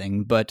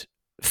something, but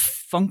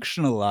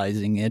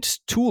functionalizing it,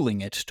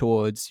 tooling it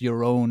towards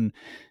your own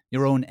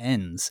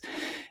ends.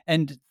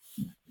 And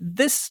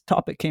this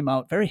topic came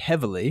out very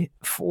heavily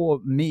for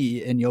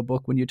me in your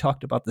book when you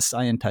talked about the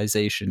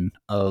scientization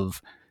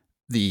of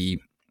the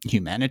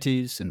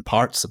humanities and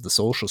parts of the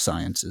social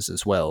sciences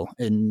as well,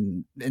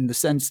 in the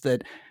sense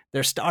that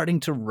they're starting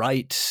to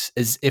write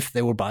as if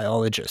they were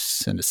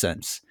biologists, in a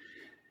sense.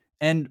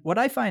 And what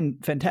I find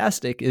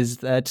fantastic is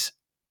that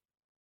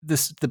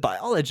the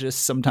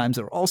biologists sometimes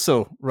are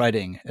also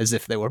writing as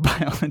if they were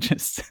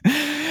biologists.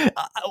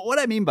 What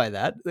I mean by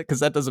that, because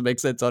that doesn't make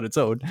sense on its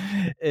own,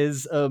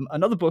 is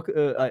another book.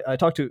 I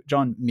talked to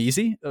John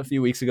Measy a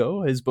few weeks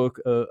ago. His book,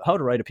 How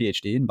to Write a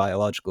PhD in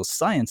Biological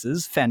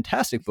Sciences,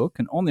 fantastic book,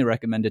 and only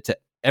recommend it to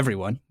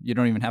everyone. You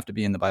don't even have to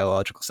be in the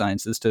biological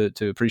sciences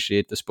to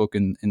appreciate this book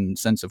in the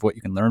sense of what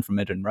you can learn from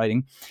it in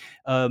writing.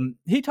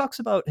 He talks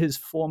about his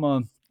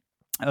former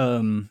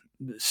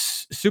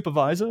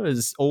supervisor,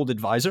 his old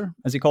advisor,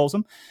 as he calls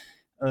him.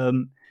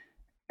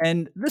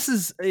 And this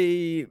is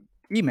a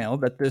email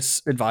that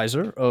this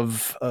advisor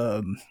of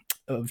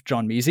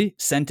John Measy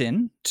sent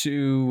in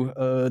to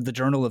the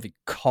Journal of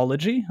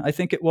Ecology, I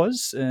think it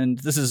was. And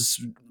this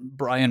is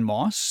Brian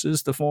Moss,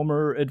 is the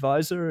former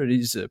advisor, and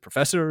he's a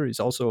professor.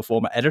 He's also a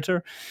former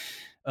editor.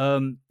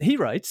 He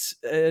writes,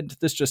 and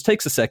this just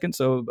takes a second,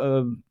 so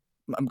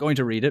I'm going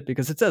to read it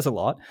because it says a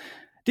lot.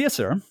 Dear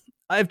Sir,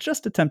 I have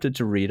just attempted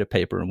to read a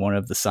paper in one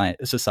of the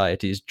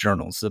Society's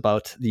journals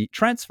about the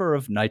transfer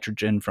of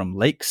nitrogen from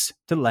lakes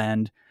to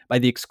land by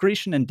the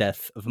excretion and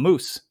death of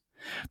moose.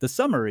 The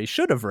summary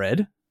should have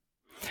read,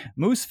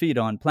 moose feed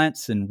on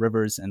plants in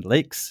rivers and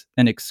lakes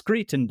and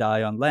excrete and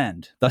die on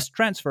land, thus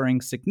transferring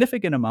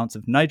significant amounts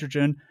of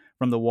nitrogen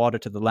from the water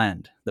to the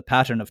land. The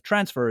pattern of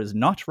transfer is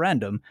not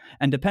random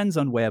and depends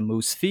on where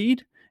moose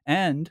feed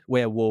and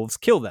where wolves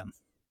kill them.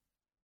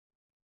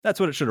 That's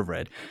what it should have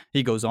read.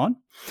 He goes on.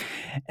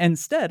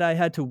 Instead, I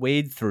had to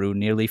wade through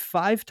nearly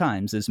 5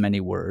 times as many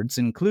words,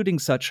 including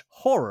such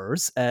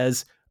horrors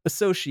as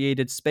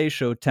associated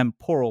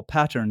spatio-temporal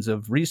patterns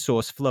of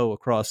resource flow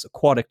across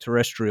aquatic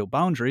terrestrial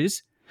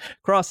boundaries,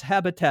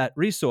 cross-habitat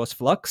resource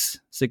flux,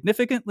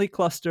 significantly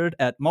clustered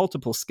at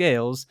multiple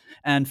scales,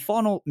 and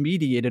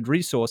faunal-mediated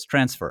resource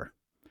transfer.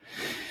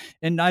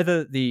 In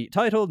neither the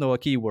title nor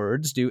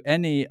keywords do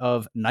any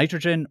of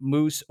nitrogen,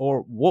 moose,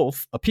 or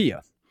wolf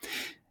appear.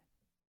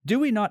 Do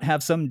we not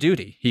have some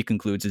duty, he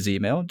concludes his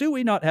email, do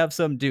we not have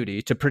some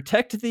duty to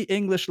protect the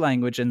English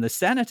language and the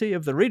sanity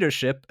of the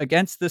readership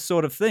against this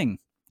sort of thing?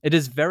 It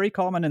is very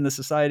common in the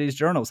Society's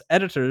journals.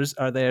 Editors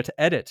are there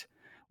to edit.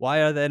 Why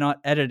are they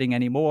not editing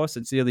anymore?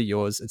 Sincerely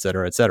yours,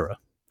 etc., etc.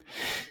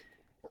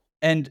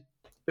 And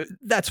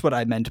that's what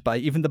I meant by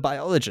even the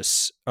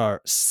biologists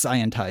are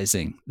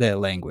scientizing their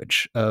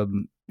language.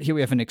 Here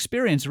we have an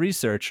experienced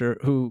researcher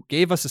who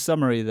gave us a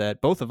summary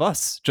that both of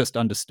us just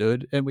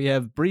understood, and we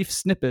have brief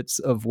snippets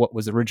of what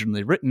was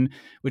originally written,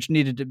 which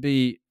needed to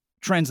be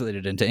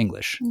translated into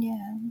English.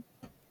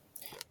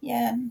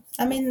 Yeah.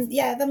 I mean,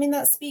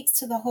 that speaks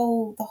to the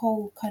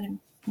whole kind of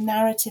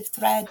narrative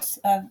thread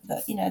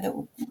that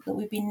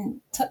we've been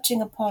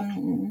touching upon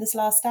in this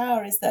last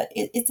hour, is that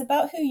it's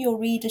about who your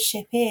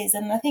readership is.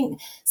 And I think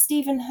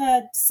Stephen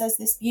Hurd says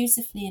this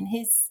beautifully in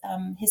his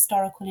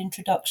historical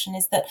introduction,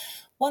 is that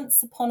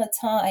once upon a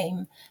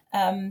time,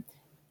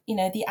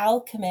 the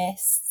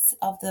alchemists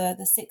of the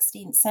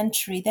 16th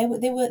century, they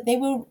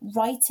were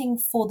writing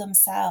for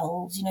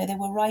themselves. They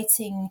were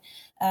writing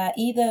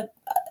either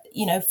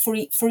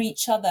for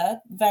each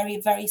other, very,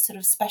 very sort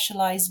of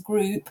specialized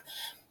group.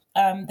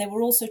 They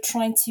were also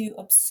trying to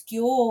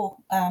obscure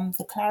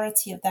the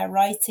clarity of their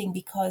writing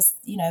because,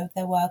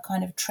 there were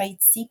kind of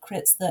trade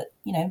secrets that,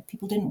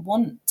 people didn't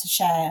want to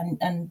share.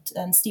 And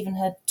Stephen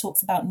Hurd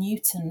talks about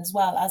Newton as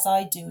well, as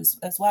I do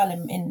as well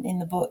in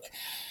the book.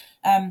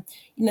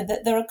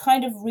 That there are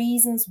kind of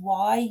reasons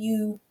why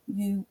you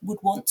would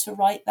want to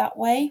write that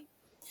way.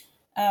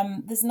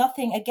 There's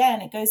nothing,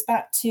 again, it goes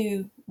back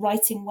to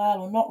writing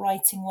well or not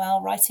writing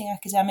well, writing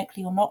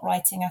academically or not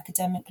writing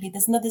academically.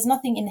 There's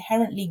nothing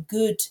inherently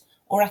good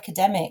or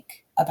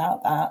academic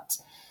about that.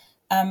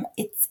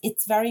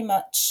 It's very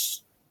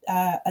much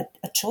a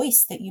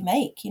choice that you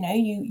make.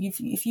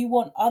 If you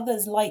want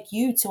others like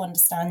you to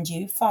understand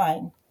you,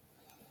 fine.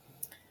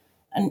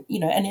 And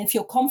if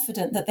you're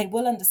confident that they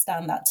will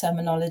understand that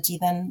terminology,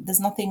 then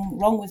there's nothing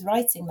wrong with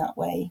writing that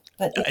way.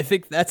 But I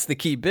think that's the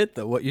key bit,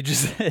 though, what you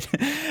just said.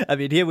 I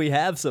mean, here we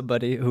have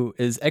somebody who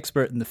is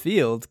expert in the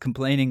field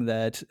complaining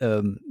that,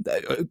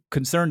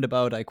 concerned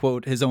about, I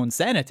quote, his own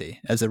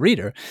sanity as a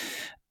reader.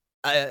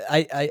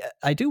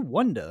 I do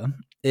wonder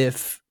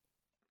if,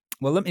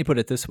 well, let me put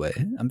it this way.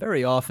 I'm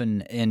very often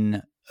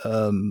in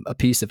a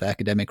piece of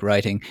academic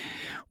writing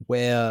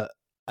where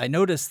I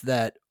notice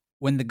that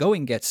when the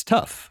going gets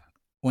tough,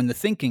 when the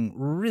thinking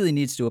really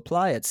needs to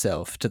apply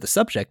itself to the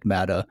subject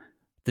matter,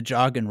 the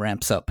jargon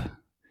ramps up.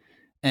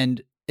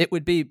 And it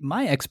would be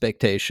my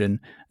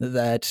expectation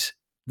that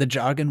the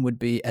jargon would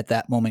be at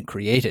that moment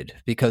created,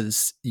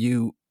 because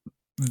you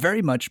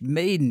very much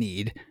may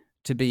need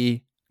to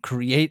be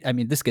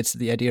this gets to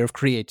the idea of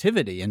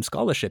creativity and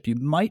scholarship. You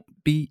might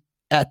be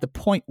at the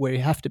point where you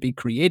have to be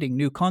creating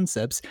new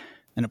concepts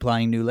and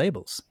applying new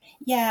labels.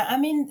 Yeah, I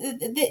mean,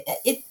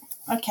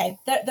 okay,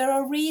 there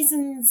are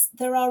reasons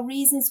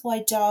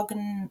why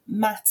jargon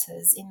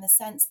matters, in the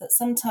sense that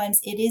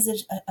sometimes it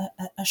is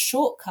a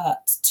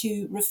shortcut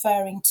to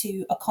referring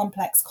to a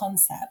complex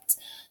concept.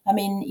 I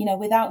mean,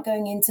 without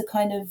going into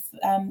kind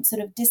of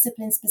sort of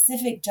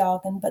discipline-specific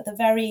jargon, but the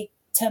very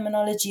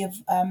terminology of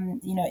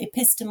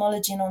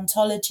epistemology and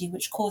ontology,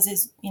 which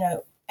causes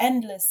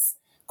endless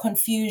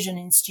confusion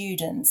in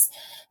students,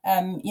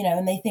 and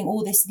they think,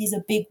 these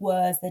are big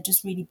words, they're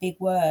just really big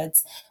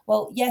words.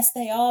 Well, yes,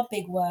 they are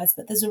big words,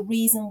 but there's a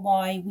reason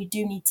why we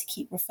do need to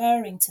keep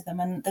referring to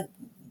them. And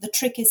the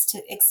trick is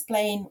to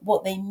explain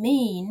what they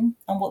mean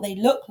and what they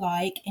look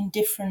like in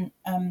different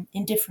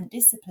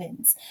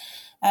disciplines.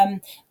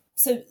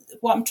 So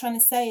what I'm trying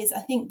to say is,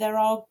 I think there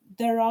are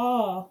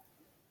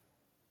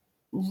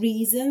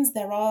reasons,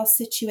 there are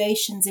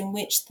situations in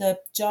which the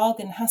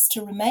jargon has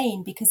to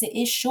remain because it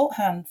is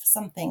shorthand for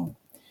something.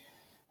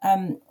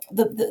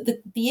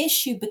 The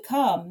issue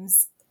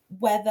becomes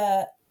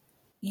whether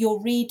your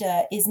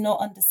reader is not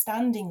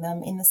understanding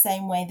them in the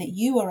same way that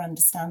you are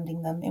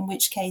understanding them, in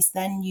which case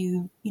then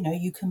you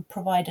can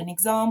provide an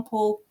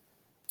example,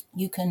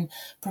 you can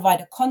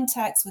provide a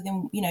context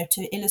within,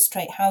 to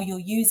illustrate how you're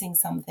using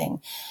something.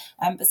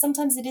 But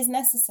sometimes it is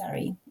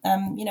necessary,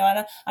 and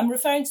I'm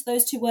referring to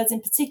those two words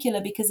in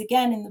particular because,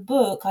 again, in the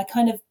book, I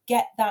kind of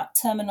get that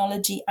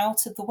terminology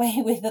out of the way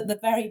with at the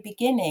very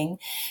beginning,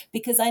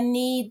 because I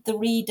need the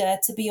reader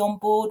to be on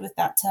board with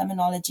that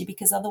terminology,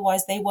 because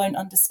otherwise they won't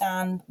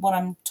understand what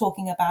I'm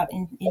talking about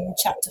in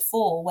chapter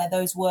 4, where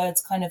those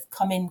words kind of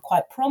come in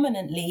quite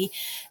prominently,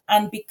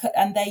 and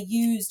they're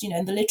used,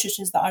 in the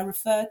literatures that I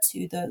refer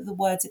to, the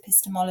words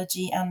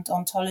epistemology and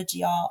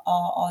ontology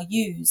are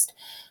used.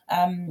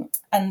 So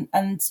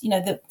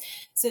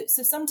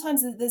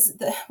sometimes there's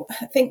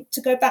I think,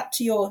 to go back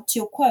to your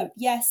quote,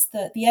 yes,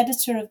 the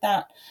editor of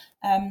that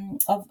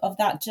of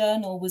that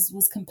journal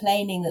was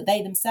complaining that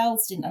they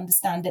themselves didn't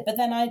understand it. But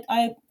then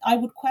I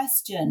would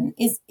question,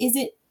 is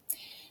it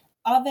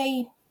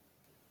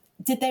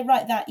did they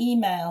write that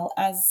email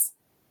as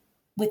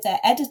with their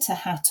editor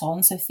hat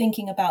on, so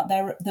thinking about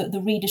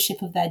the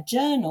readership of their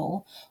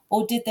journal,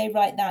 or did they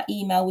write that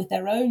email with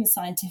their own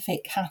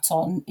scientific hat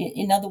on?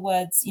 In other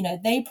words,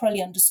 they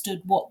probably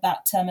understood what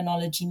that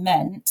terminology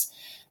meant,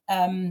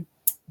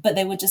 but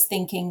they were just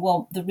thinking,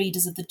 well, the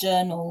readers of the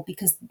journal,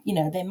 because,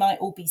 they might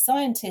all be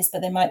scientists,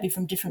 but they might be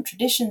from different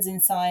traditions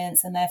in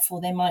science, and therefore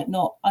they might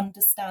not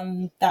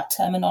understand that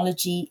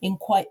terminology in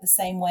quite the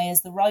same way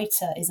as the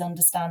writer is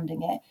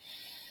understanding it.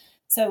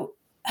 So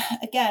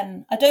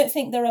again, I don't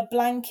think there are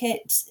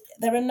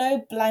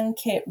no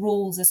blanket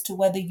rules as to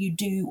whether you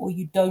do or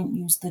you don't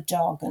use the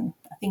jargon.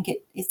 I think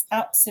it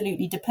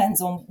absolutely depends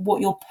on what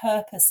your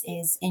purpose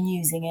is in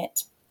using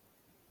it.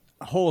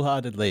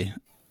 Wholeheartedly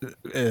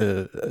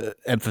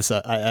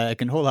emphasize. I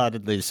can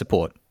wholeheartedly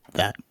support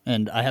that,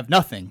 and I have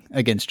nothing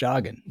against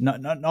jargon,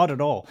 not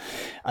at all.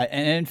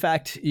 And in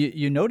fact,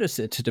 you notice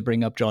it, to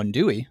bring up John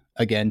Dewey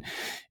again.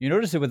 You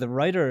notice it with a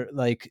writer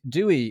like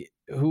Dewey,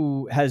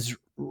 who has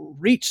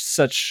reached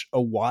such a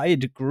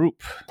wide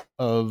group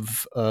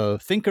of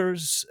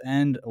thinkers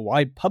and a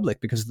wide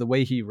public because of the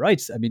way he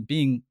writes. I mean,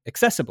 being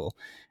accessible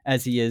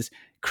as he is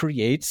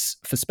creates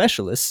for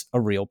specialists a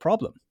real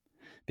problem,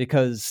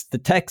 because the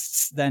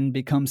texts then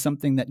become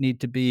something that need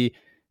to be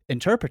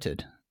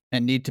interpreted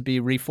and need to be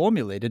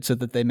reformulated so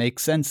that they make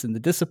sense in the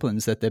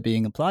disciplines that they're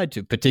being applied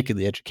to,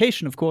 particularly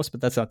education, of course,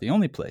 but that's not the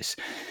only place.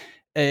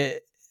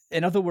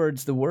 In other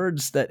words, the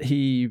words that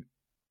he,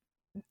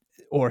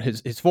 or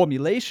his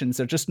formulations,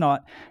 are just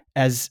not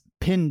as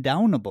pin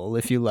downable,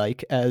 if you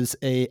like, as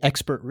a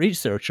expert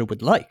researcher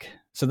would like.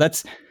 So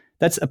that's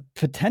a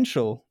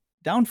potential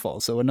downfall.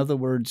 So in other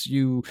words,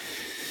 you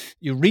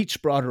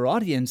reach broader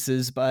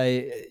audiences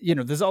by,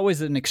 there's always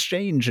an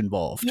exchange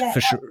involved,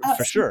 for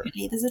sure.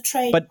 There's a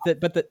trade.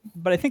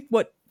 But I think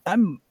what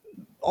I'm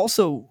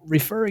also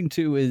referring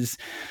to is,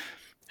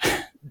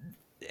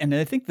 and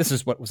I think this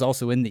is what was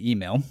also in the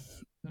email.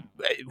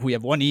 We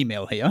have one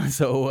email here,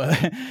 so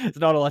it's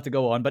not a lot to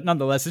go on, but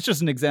nonetheless, it's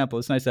just an example.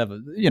 It's nice to have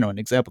an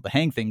example to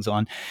hang things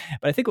on.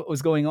 But I think what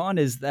was going on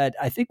is that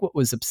I think what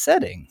was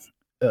upsetting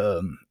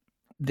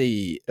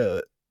the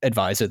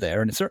advisor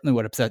there, and it's certainly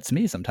what upsets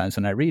me sometimes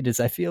when I read, is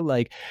I feel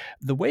like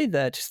the way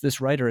that this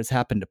writer has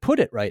happened to put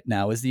it right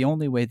now is the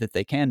only way that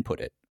they can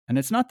put it. And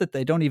it's not that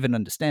they don't even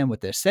understand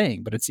what they're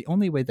saying, but it's the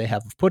only way they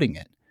have of putting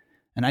it.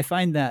 And I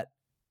find that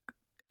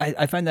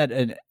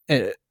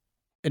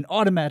an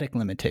automatic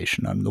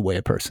limitation on the way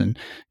a person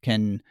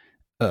can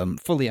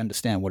fully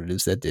understand what it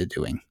is that they're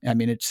doing. I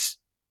mean, it's,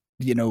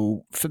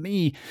 for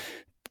me,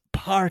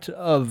 part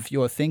of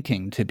your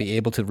thinking to be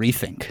able to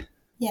rethink.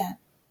 Yeah.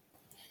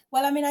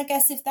 Well, I mean, I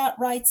guess if the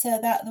writer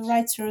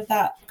of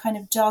that kind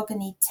of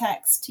jargony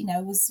text,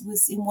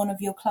 was in one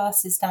of your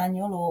classes,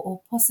 Daniel,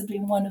 or possibly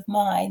in one of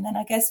mine, then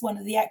I guess one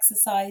of the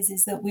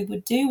exercises that we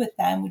would do with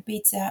them would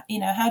be to,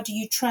 how do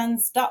you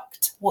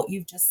transduct what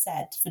you've just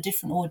said for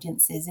different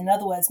audiences? In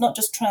other words, not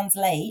just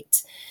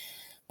translate,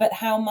 but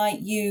how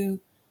might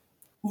you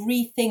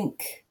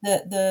rethink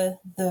the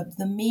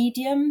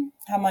medium?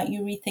 How might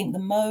you rethink the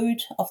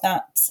mode of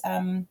that,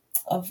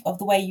 of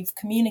the way you've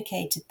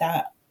communicated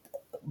that?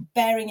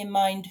 Bearing in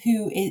mind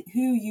who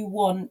you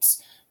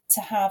want to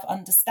have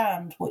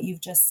understand what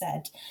you've just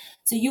said.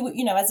 So you would,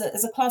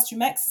 as a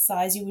classroom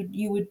exercise,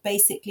 you would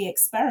basically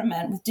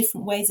experiment with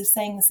different ways of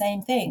saying the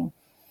same thing.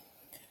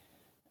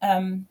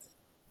 And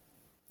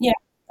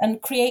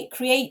create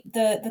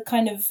the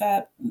kind of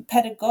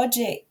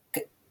pedagogic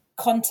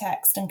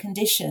context and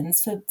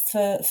conditions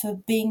for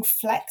being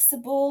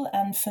flexible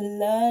and for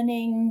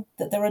learning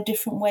that there are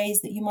different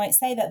ways that you might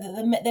say that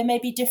there may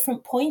be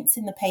different points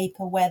in the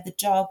paper where the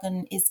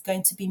jargon is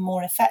going to be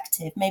more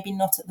effective, maybe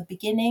not at the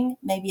beginning,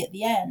 maybe at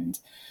the end,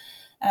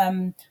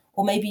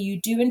 or maybe you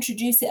do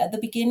introduce it at the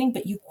beginning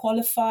but you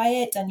qualify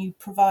it and you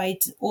provide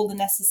all the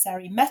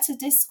necessary meta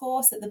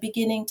discourse at the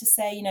beginning to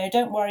say,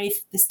 don't worry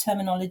if this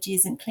terminology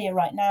isn't clear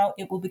right now,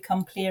 it will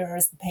become clearer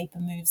as the paper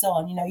moves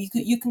on.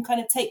 You can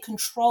kind of take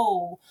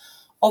control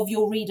of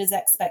your readers'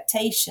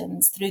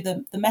 expectations through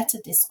the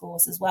meta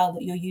discourse as well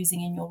that you're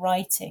using in your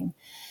writing.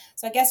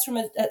 So I guess from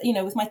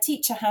with my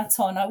teacher hat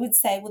on, I would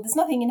say, well, there's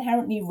nothing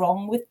inherently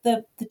wrong with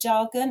the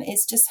jargon.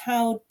 It's just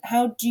how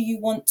do you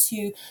want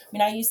to,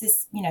 I use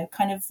this,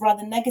 kind of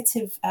rather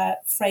negative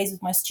phrase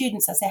with my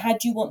students. I say, how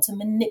do you want to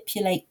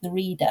manipulate the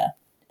reader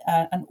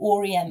and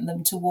orient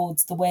them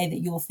towards the way that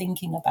you're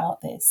thinking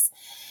about this?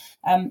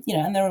 And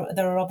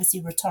there are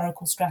obviously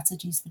rhetorical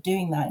strategies for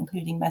doing that,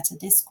 including meta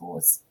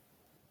discourse.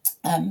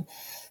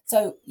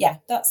 So yeah,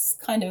 that's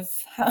kind of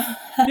how.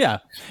 Yeah,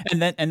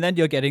 and then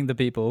you're getting the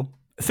people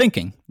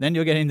thinking. Then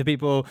you're getting the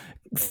people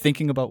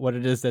thinking about what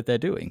it is that they're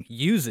doing,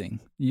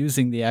 using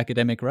the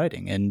academic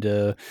writing, and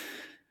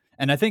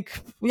I think,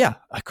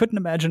 I couldn't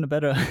imagine a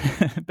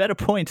better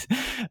point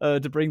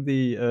to bring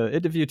the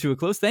interview to a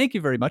close. Thank you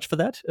very much for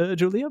that,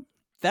 Julia.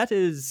 That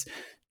is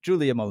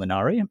Julia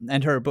Molinari,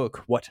 and her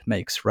book, What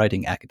Makes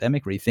Writing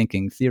Academic?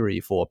 Rethinking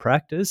Theory for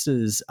Practice,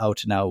 is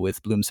out now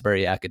with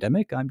Bloomsbury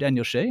Academic. I'm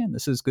Daniel Shea, and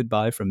this is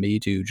goodbye from me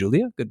to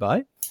Julia.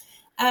 Goodbye.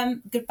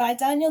 Goodbye,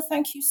 Daniel.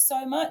 Thank you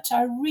so much.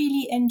 I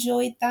really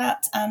enjoyed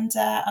that, and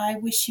I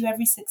wish you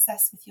every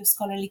success with your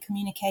scholarly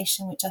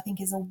communication, which I think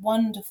is a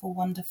wonderful,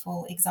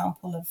 wonderful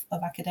example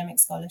of academic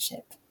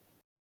scholarship.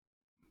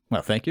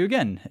 Well, thank you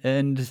again.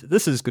 And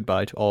this is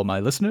goodbye to all my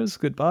listeners.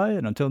 Goodbye,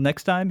 and until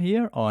next time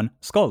here on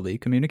Scholarly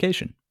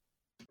Communication.